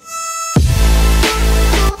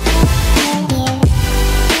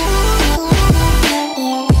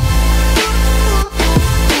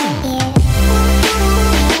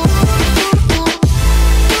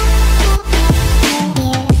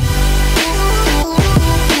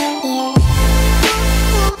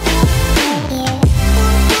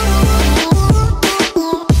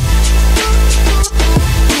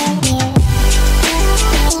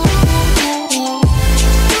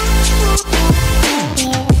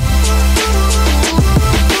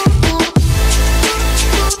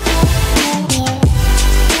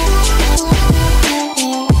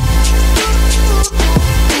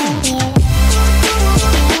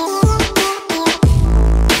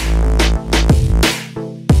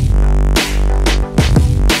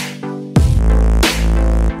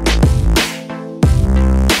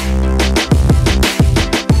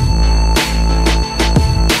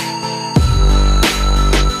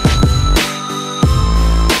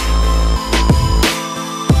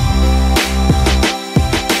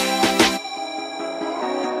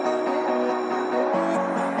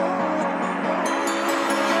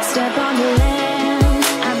 Step on the land,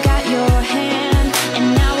 I've got your hand, and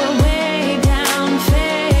now we're way down,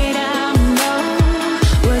 fade out low.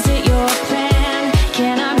 Was it your plan?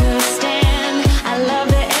 Can't understand. I love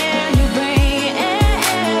the air you bring,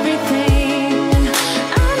 everything.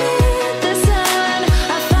 Under the sun,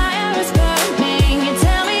 our fire is burning. You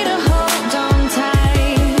tell me to hold on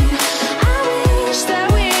tight. I wish that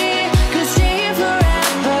we could stay here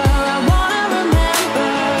forever. I wanna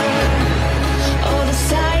remember. Oh, the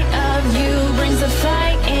sight of you brings the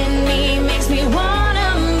fight in me, makes me wanna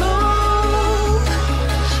move.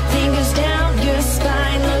 Fingers down your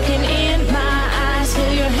spine, looking in my eyes,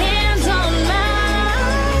 feel your hands on mine.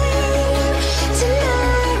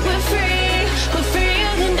 Tonight we're free, we're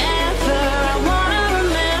freer than ever. I wanna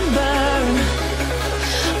remember.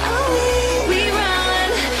 Oh, we run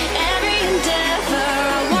every endeavor.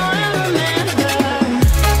 I wanna remember.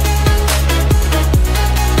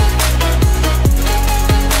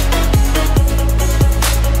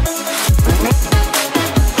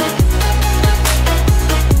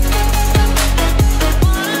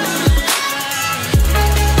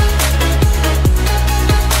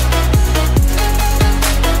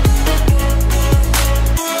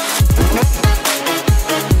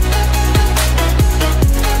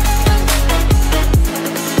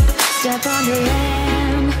 Step on the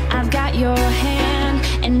land, I've got your hand,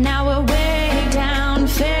 and now we're way down,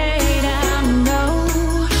 fade out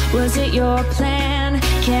low. Was it your plan?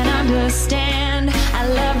 Can't understand. I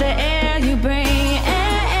love the air you bring,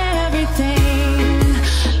 everything.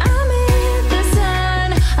 I'm in the sun,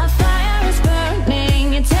 our fire is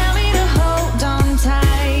burning. You tell me to hold on tight.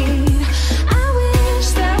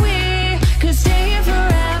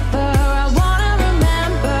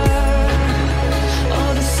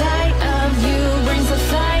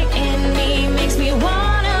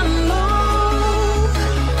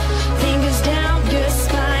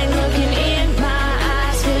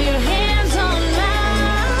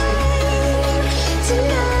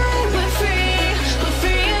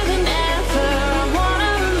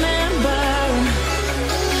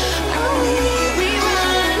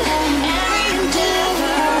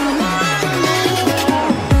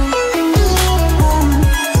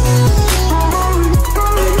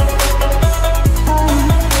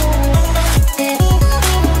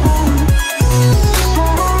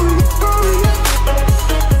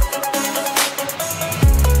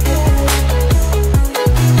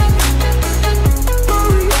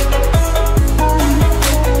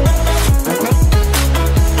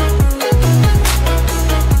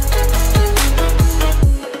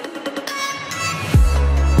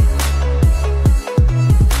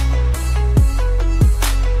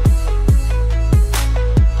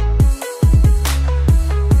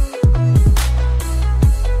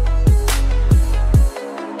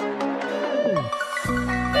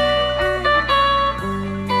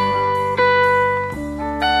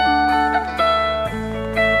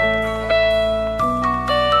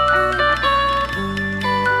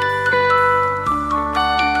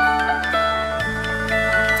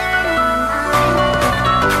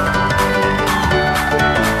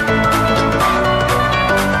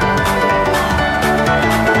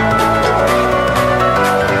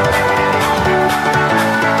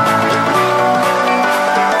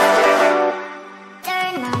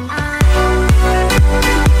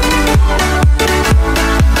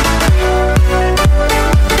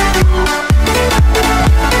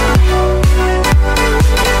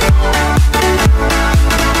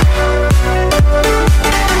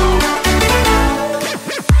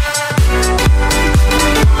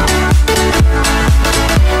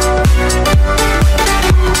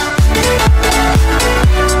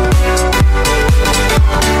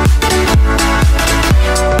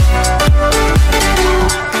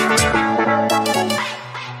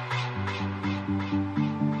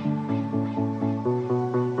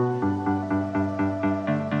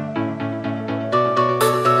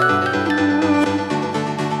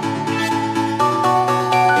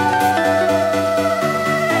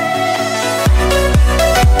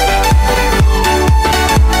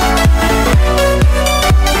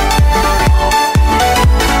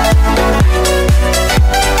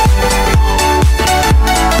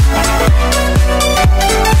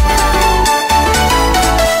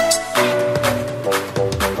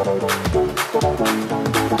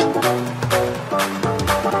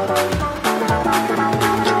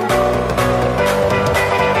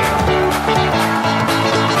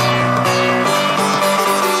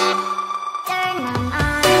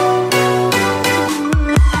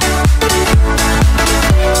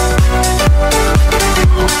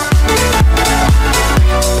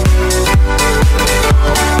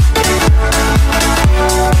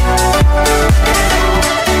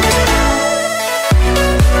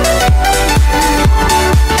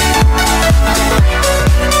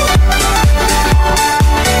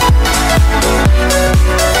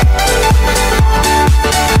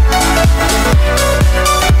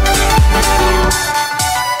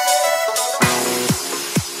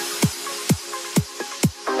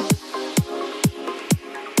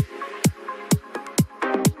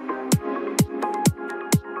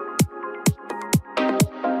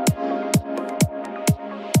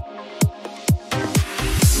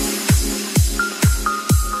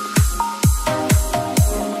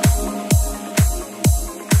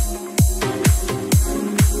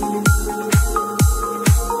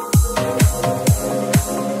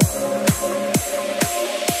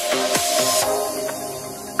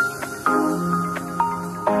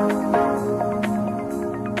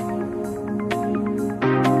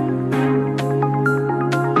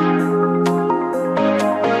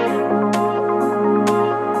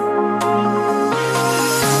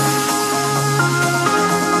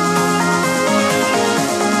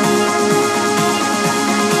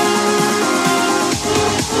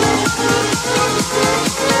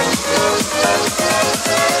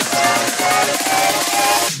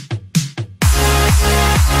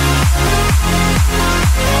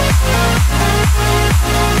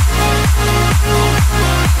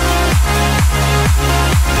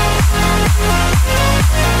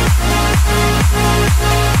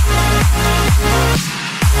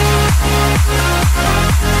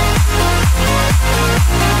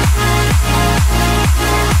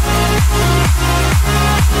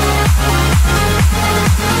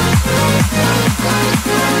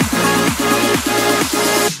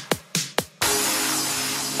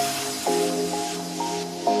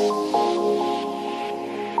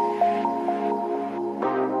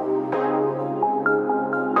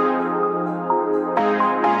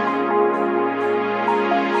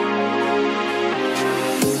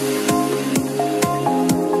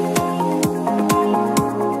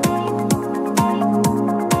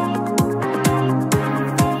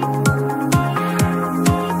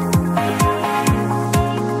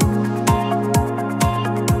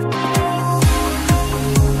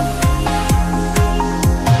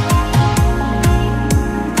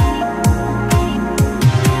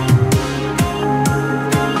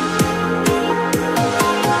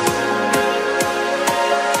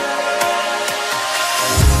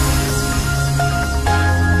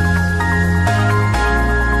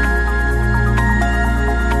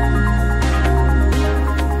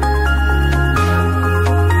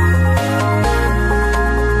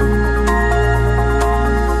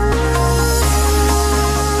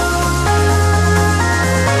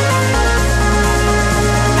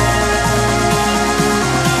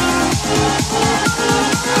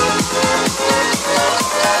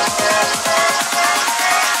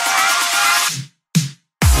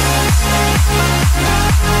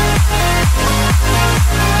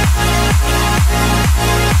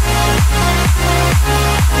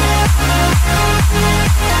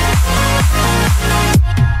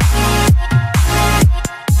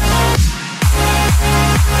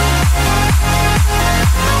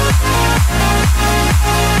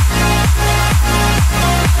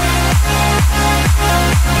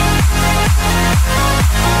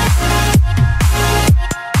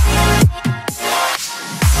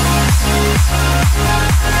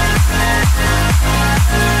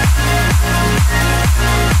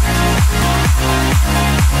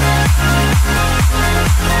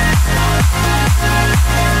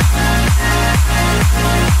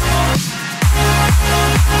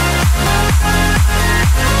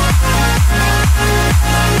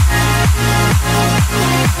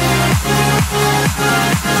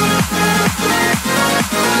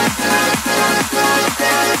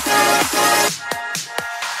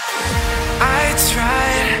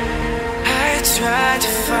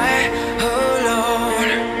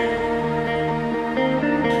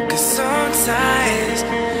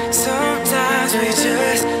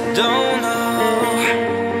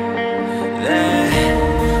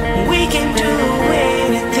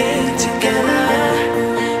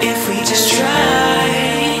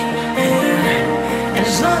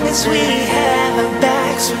 as we have our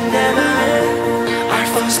backs, whenever our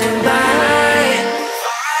foes stand by.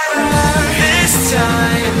 This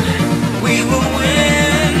time we will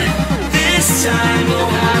win. This time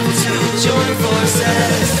we'll have to join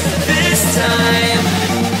forces. This time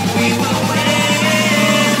we will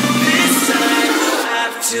win. This time we'll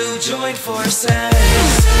have to join forces.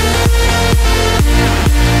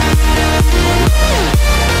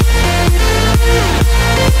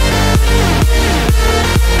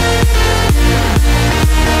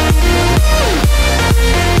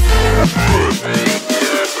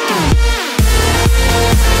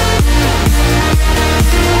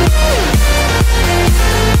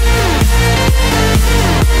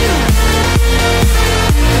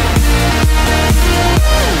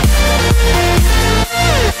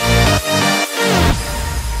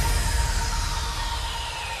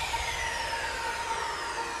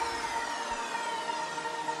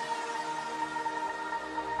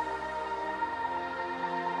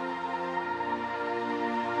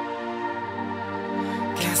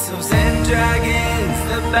 Castles and dragons,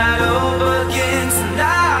 the battle begins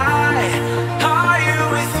tonight. Are you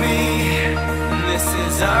with me? This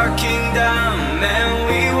is our kingdom and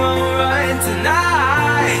we won't run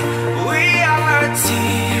tonight. We are a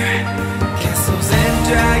team. Castles and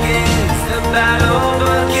dragons, the battle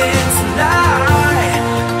begins tonight.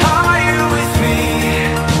 Are you with me?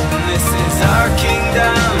 This is our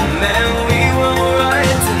kingdom and we won't run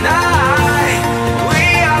tonight. We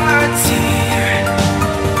are a team.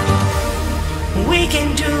 We can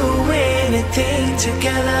do anything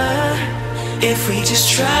together if we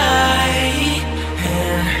just try.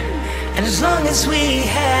 And as long as we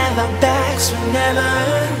have our backs whenever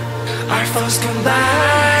our foes come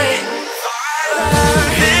by.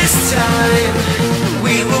 This time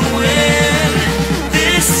we will win.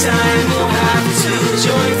 This time we'll have to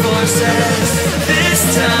join forces. This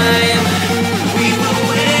time we will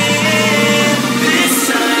win. This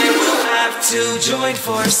time we'll have to join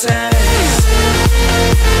forces.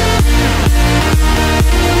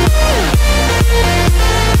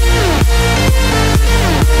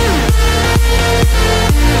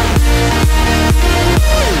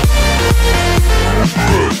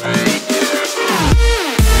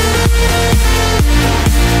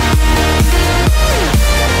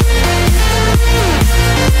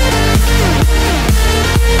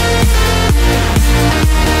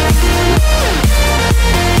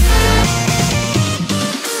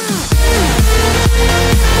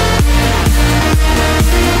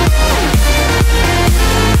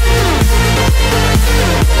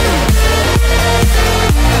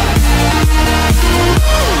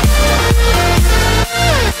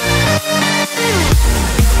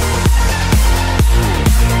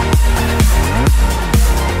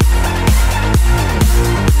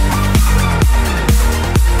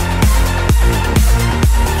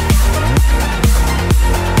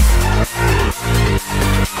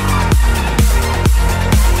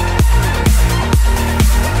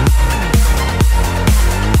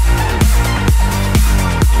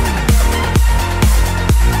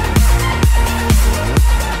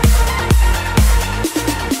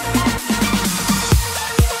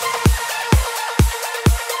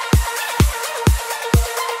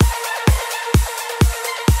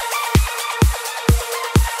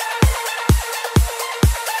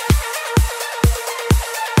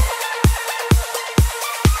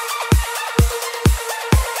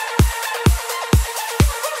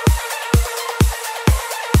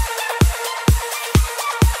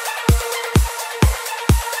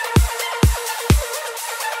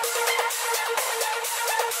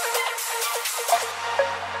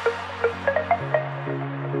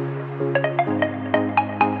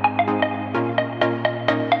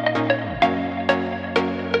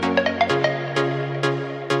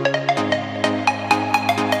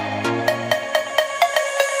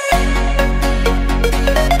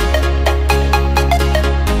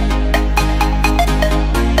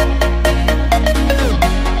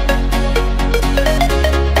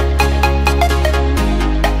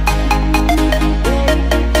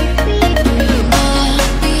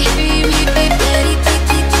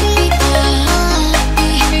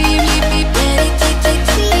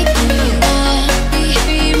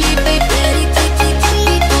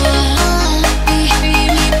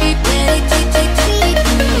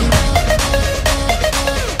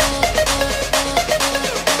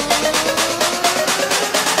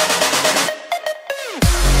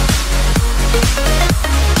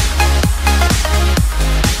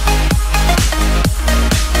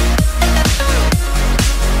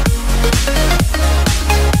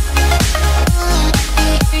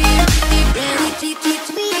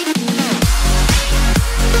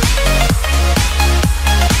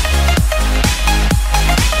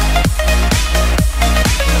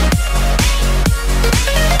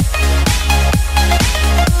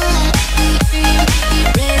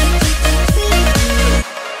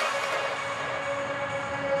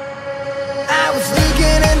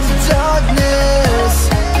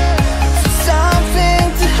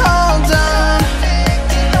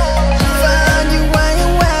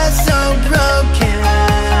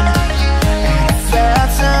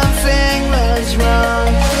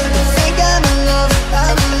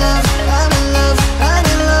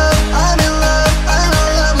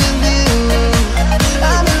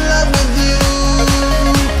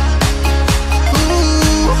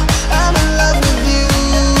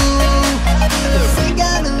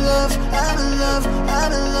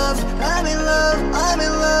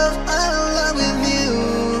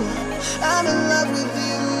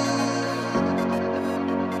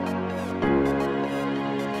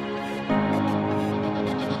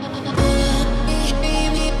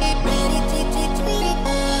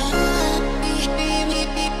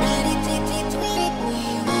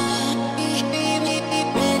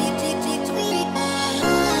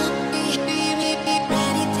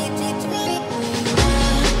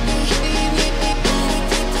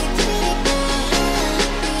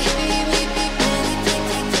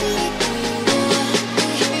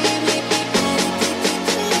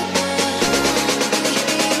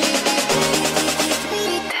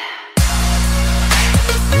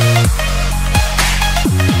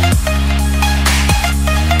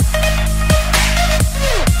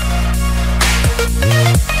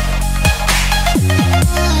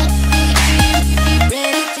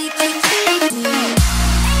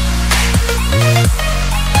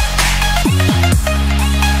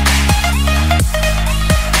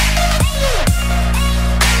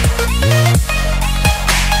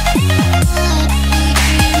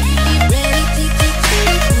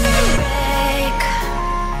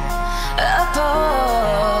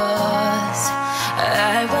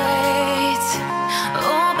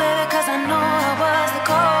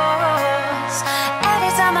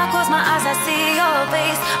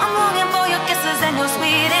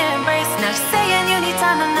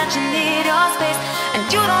 that you need your space, and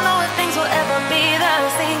you don't know if things will ever be the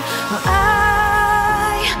same. Well,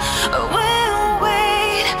 I will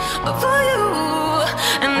wait for you,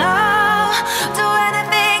 and I'll do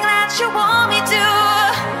anything that you want me to.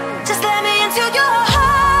 Just let me into your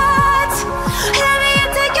heart. Let me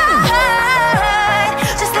into your heart.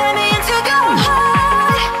 Just let me into your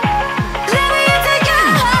heart. Let me into your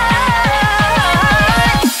heart.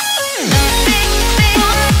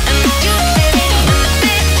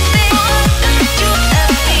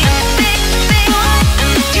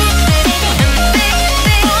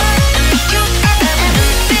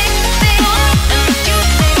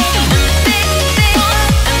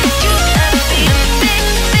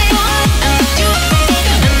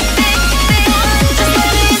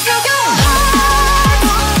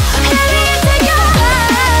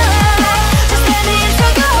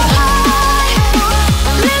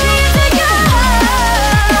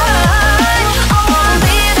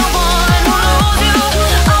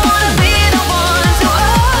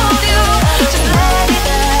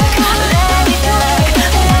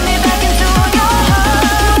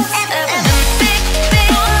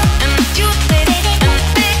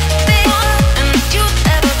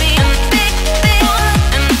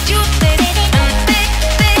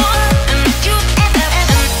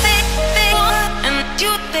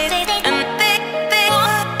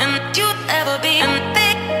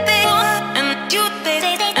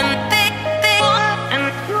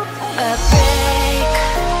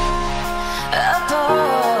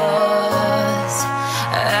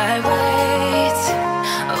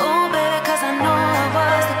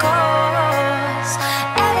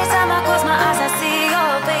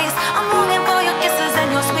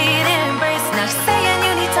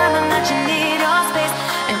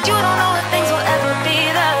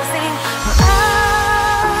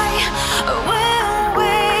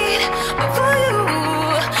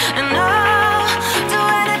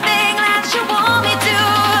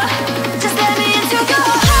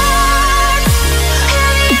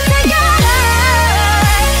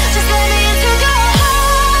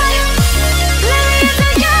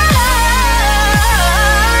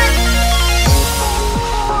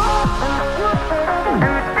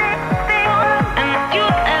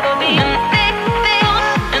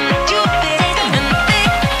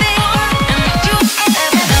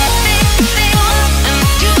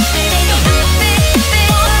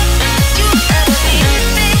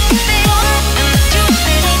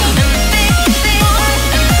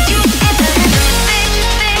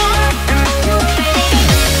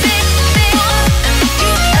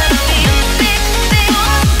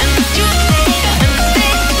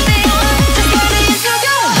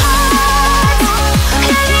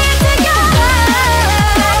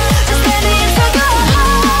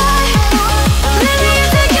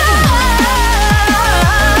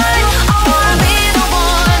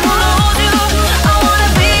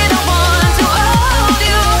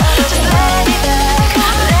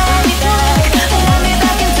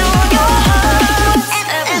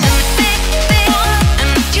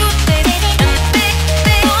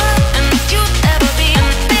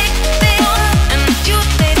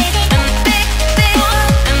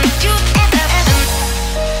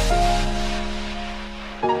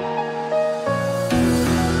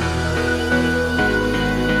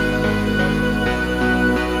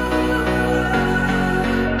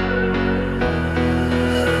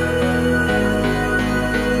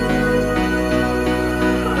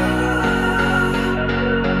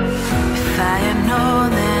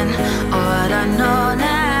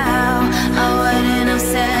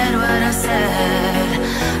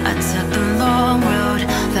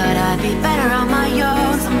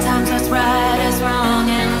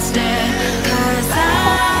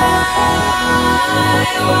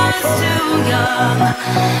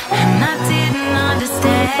 And I didn't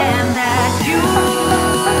understand that you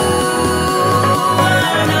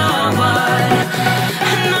were not one.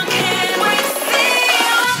 And I can't wait to see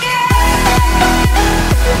you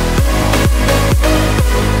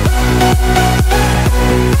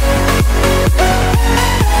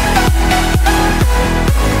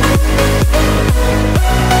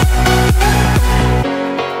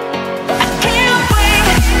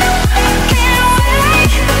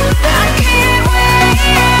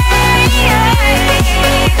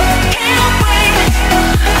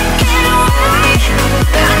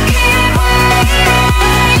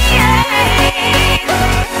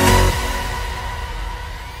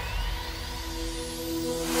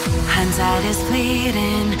Hindsight is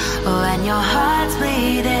fleeting, oh, and your heart's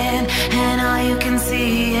bleeding, and all you can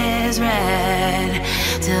see is red,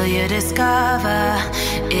 till you discover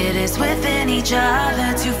It is within each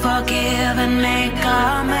other to forgive and make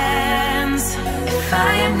amends. If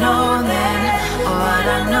I had known then what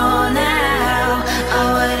I know now, I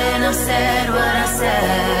wouldn't have said what I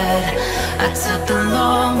said. I took the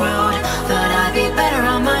long road, thought I'd be better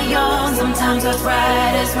on my own. Sometimes what's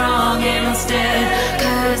right is wrong and instead,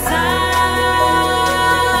 'cause I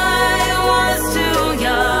was too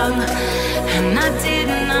young, and I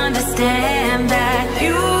didn't understand that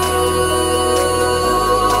you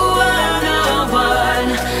were the one.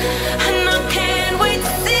 And I can't wait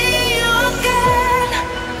to see you again.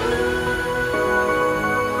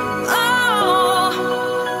 Oh,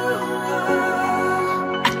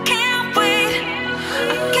 I can't wait,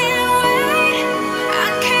 I can't wait, I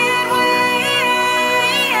can't wait.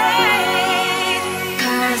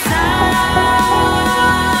 'Cause I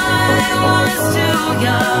was too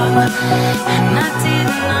young, and I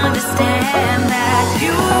didn't understand that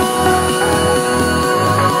you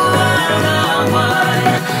were the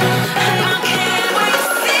one. And I can't wait to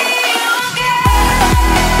see you again.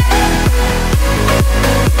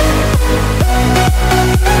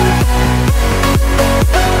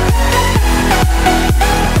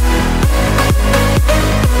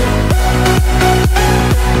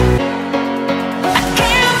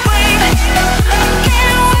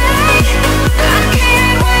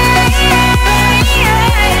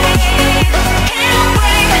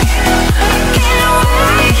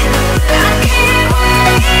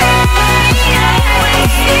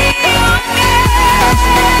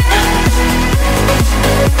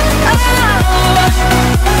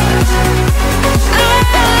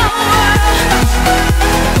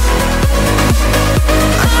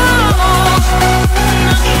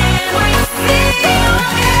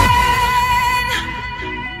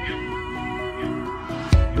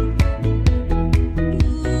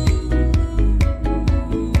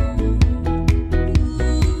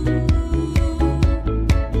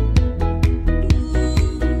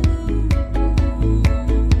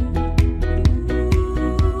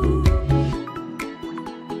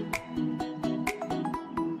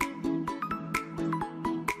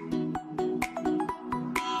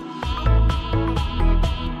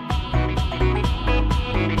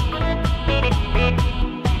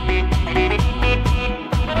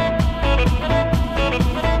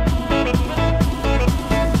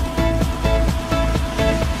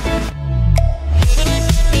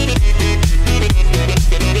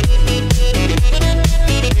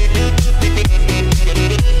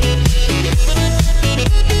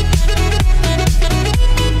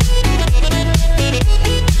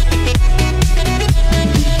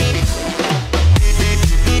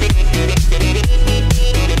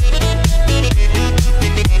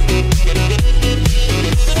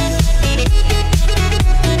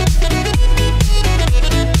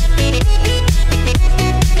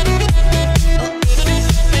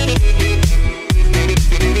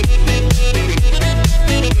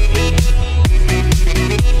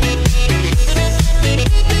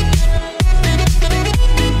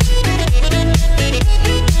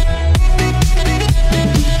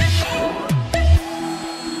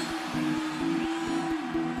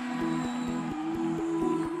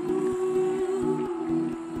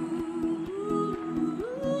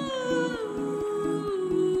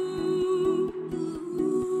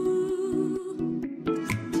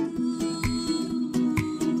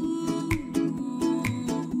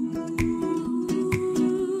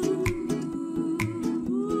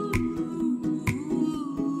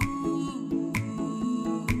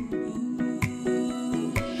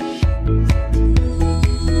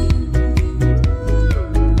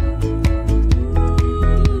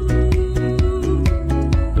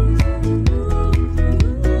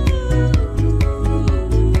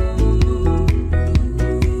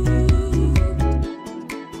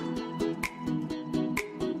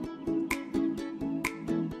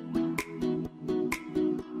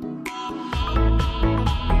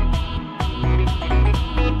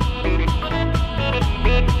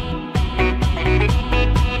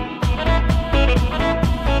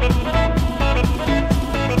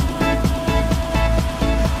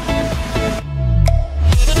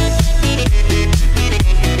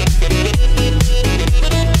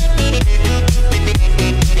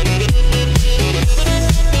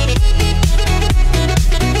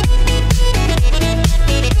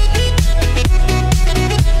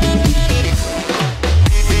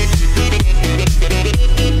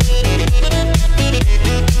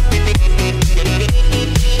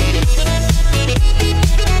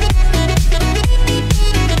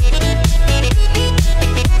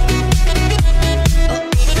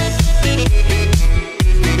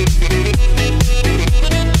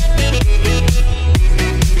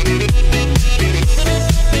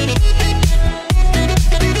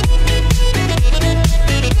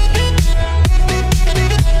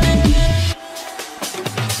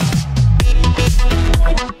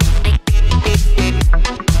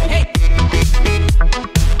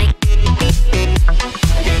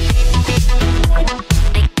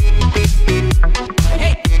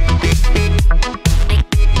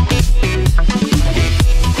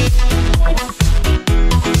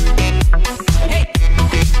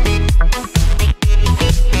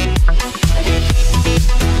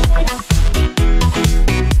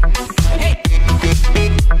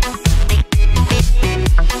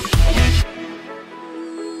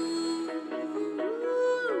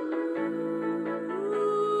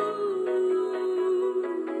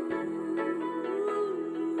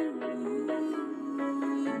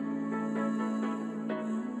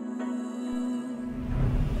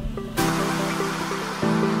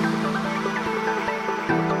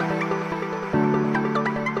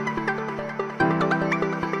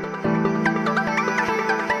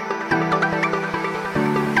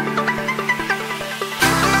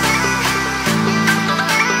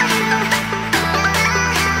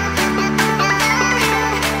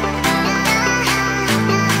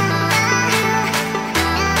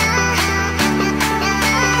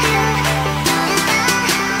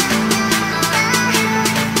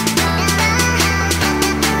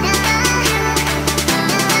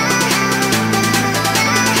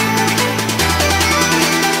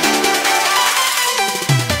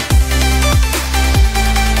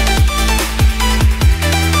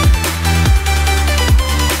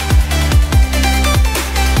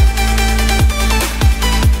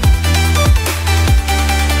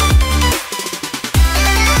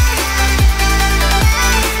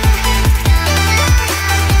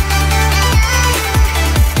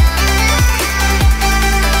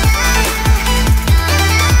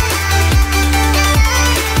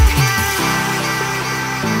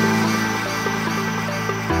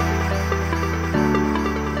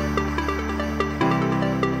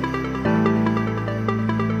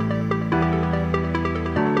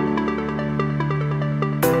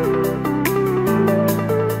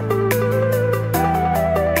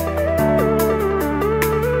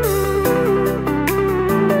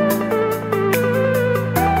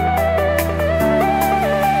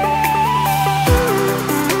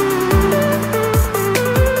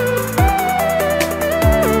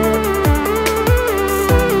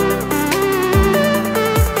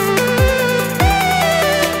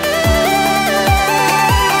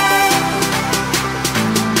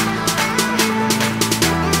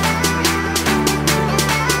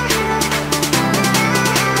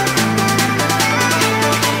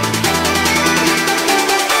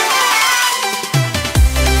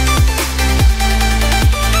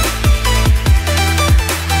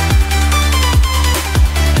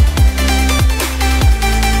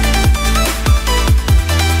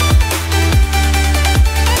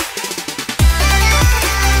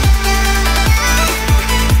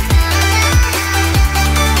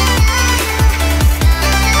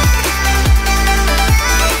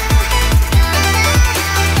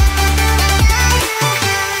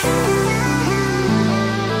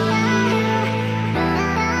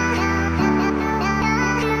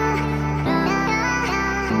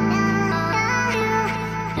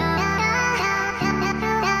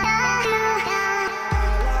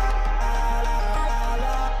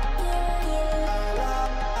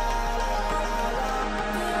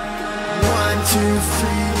 two,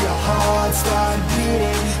 three, your heart start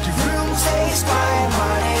beating. Your room stays quiet,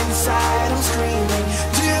 but inside I'm screaming.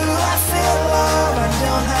 Do I feel love? I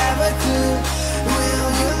don't have a clue. Will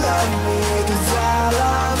you love me? 'Cause I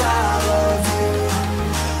love you.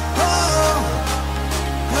 Oh,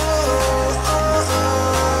 oh, oh,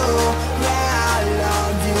 oh, yeah, I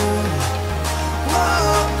love you.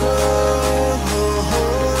 Oh, oh, oh,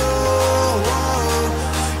 oh,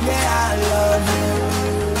 oh, yeah, I love you.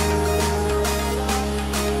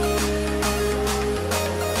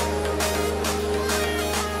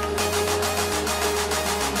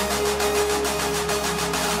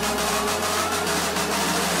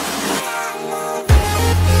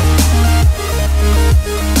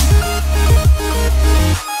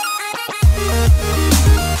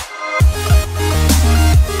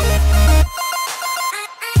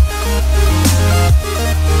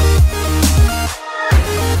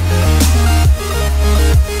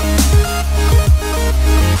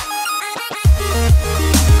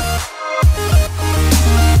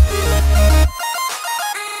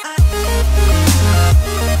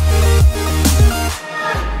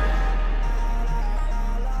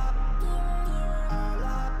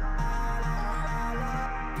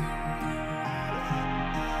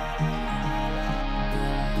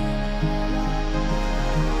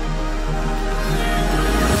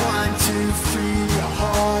 One, two, three, your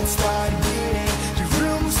heart start beating. Your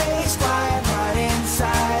room stays quiet, but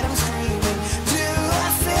inside I'm screaming. Do I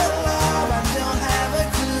feel love? I don't have a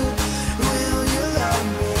clue. Will you love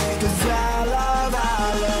me? 'Cause I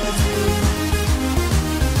love you.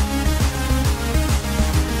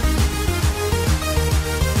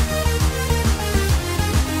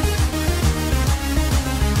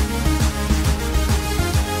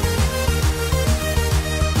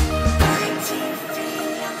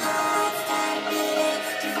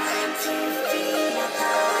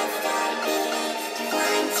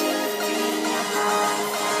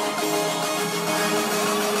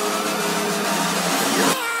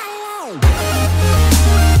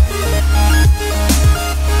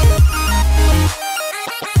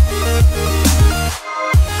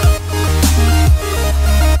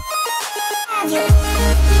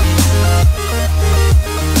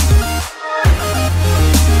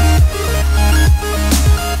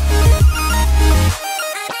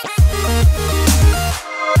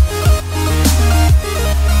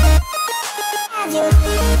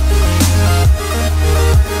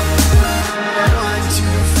 One,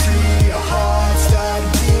 two, three, your heart start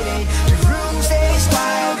beating. Your room stays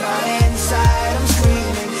quiet, but inside I'm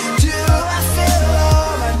screaming. Do I feel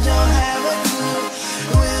love? I don't have a clue.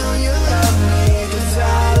 Will you love me? 'Cause I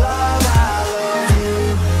love you.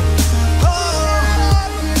 Oh,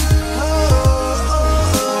 oh, oh,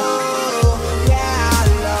 oh, yeah, I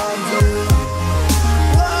love you.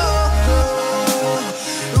 Oh, oh,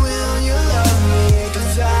 will you love me?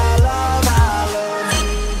 'Cause I love you.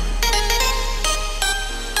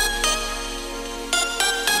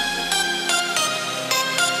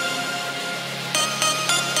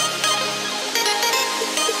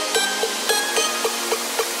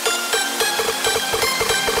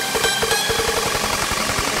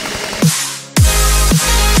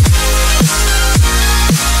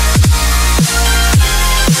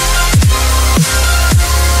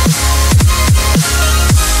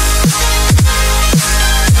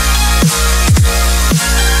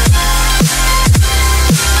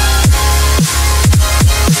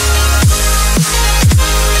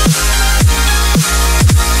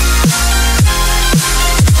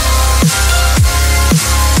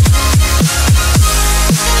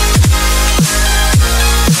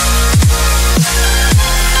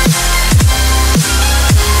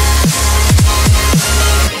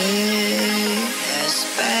 As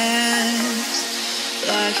fast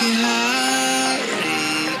like a hurricane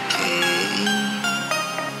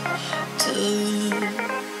to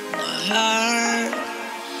my heart,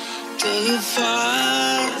 to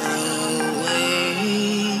far away.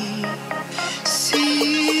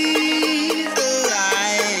 See the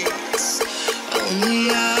lights on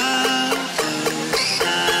the other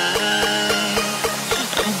side.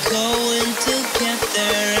 I'm going to get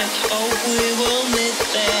there and hope we will meet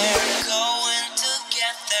there. Going to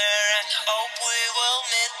get there and hope we will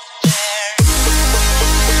meet there.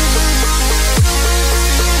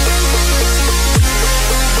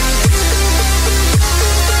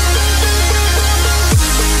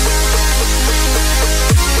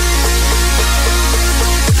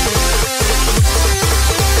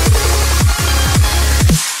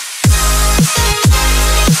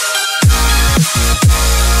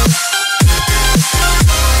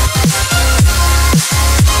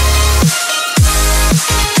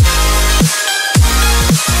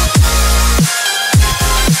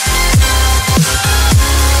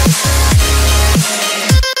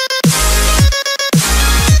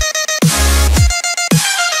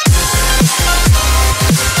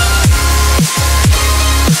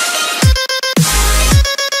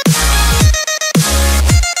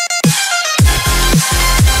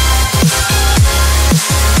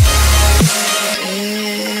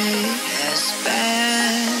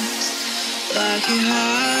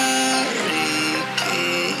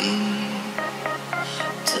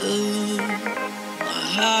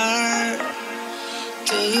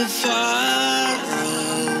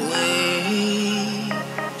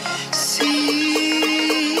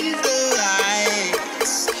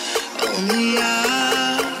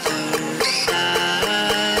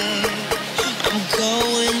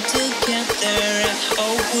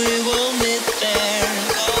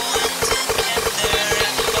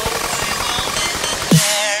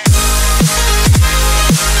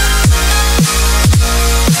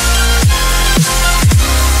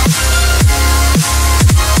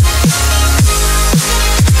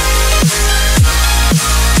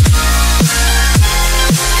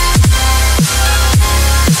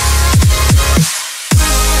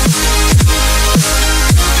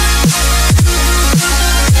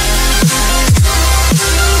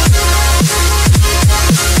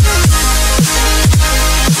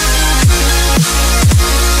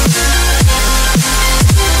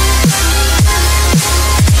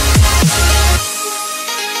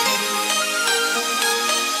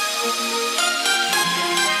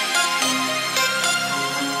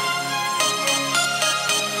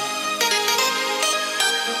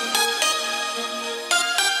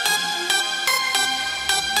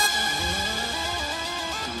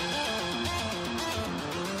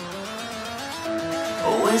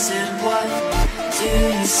 what do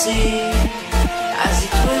you see as you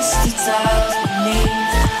twist your tiles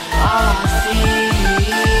beneath our feet?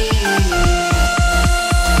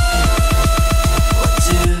 What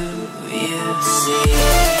do you see?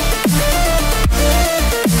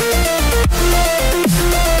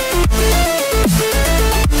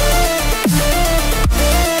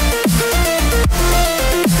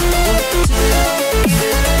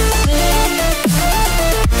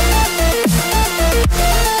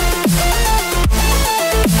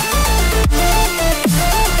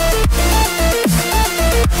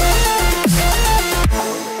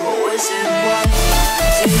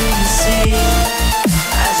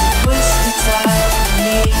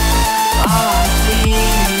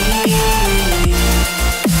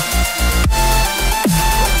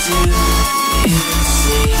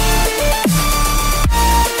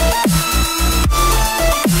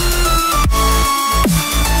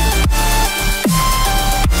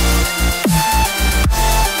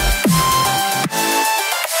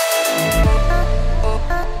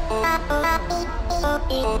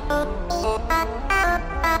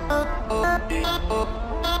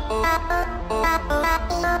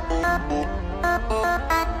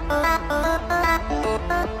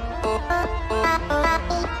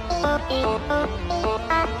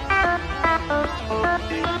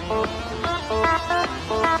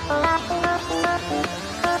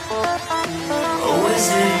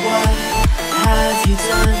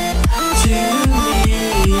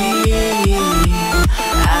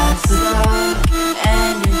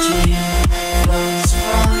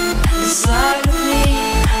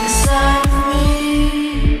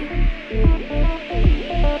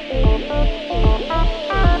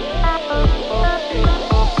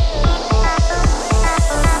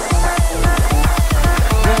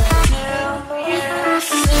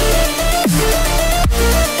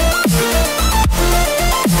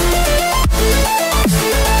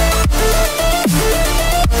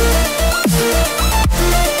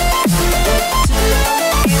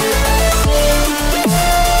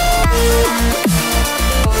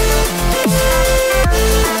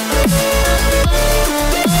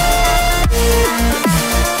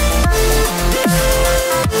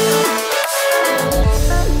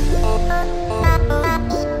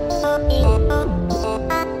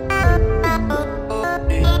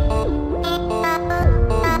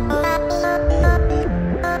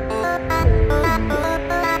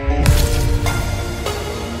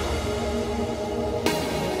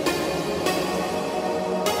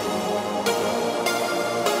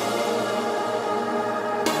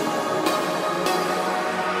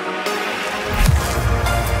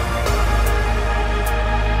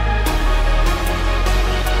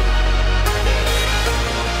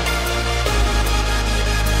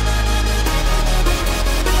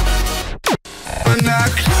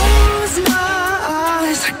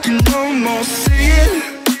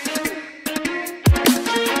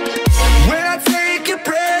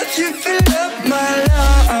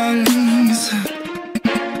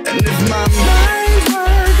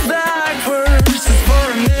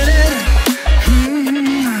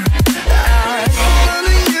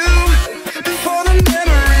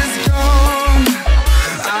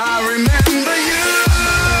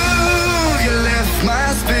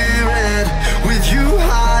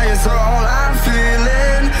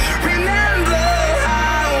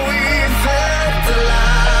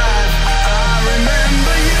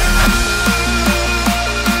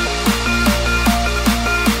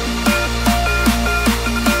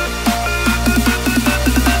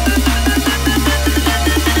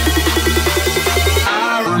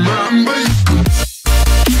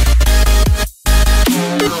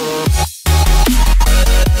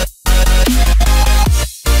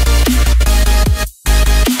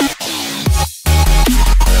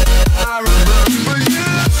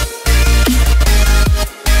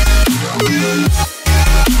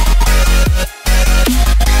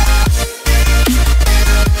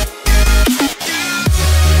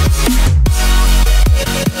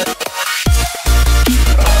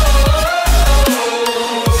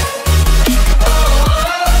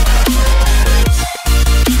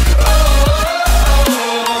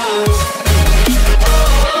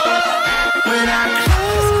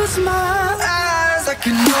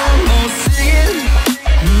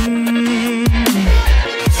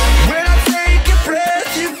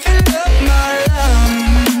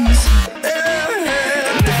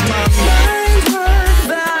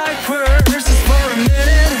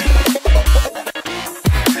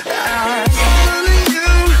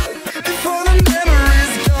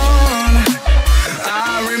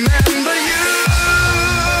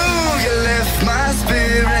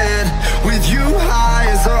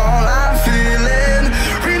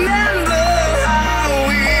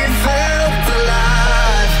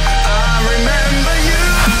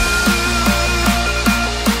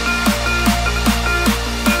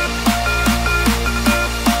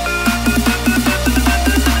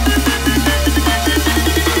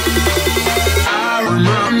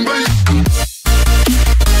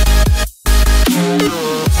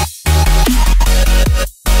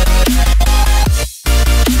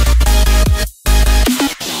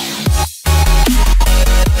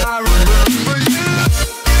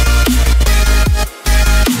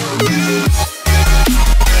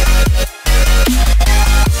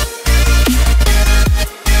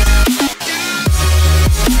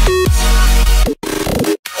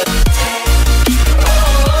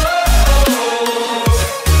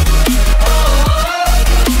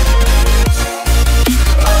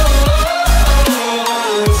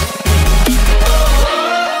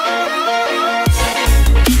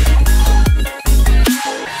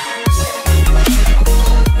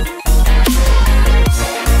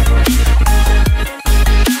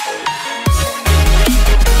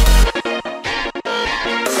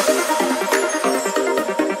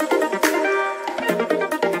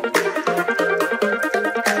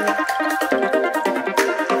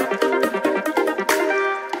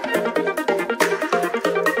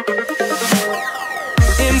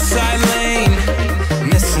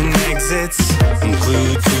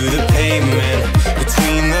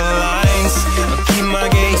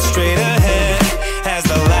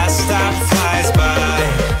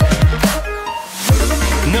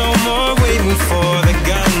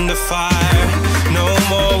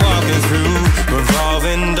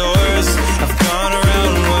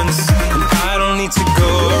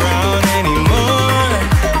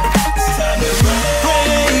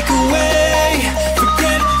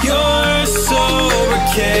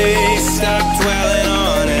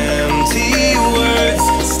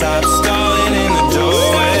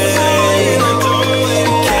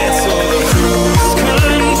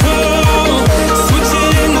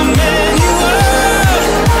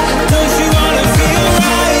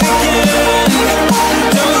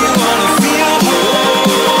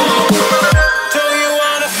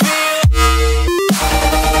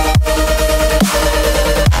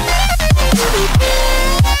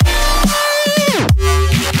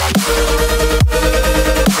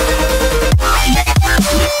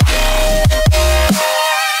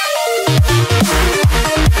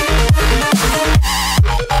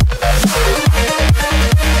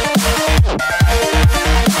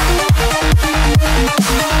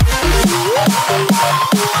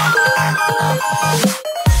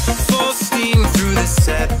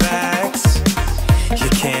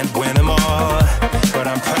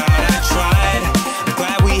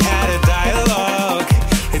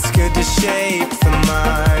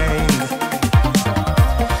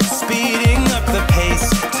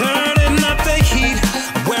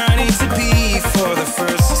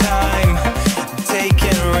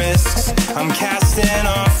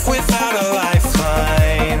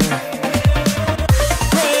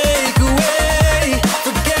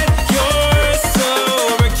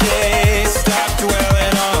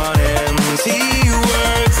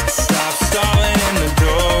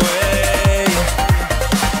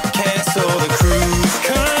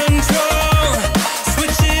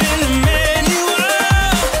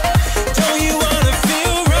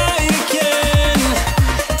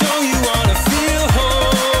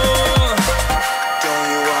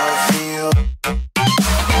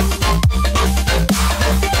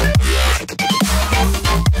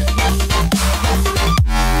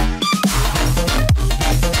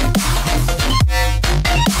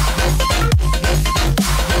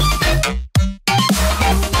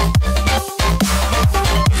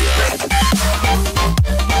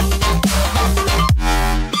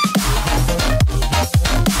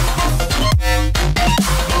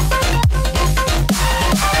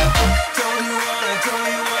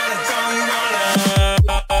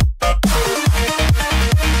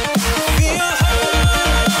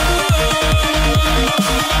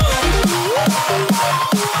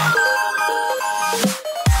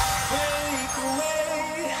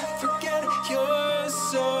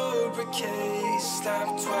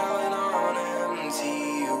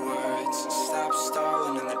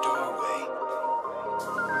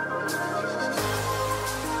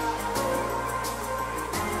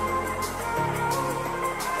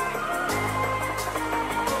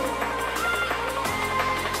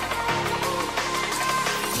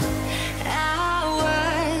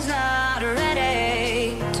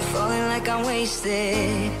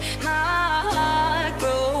 wasted. My heart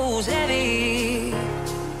grows heavy.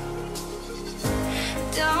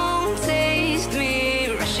 Don't taste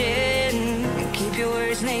me rushing. Keep your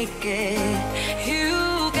words naked. You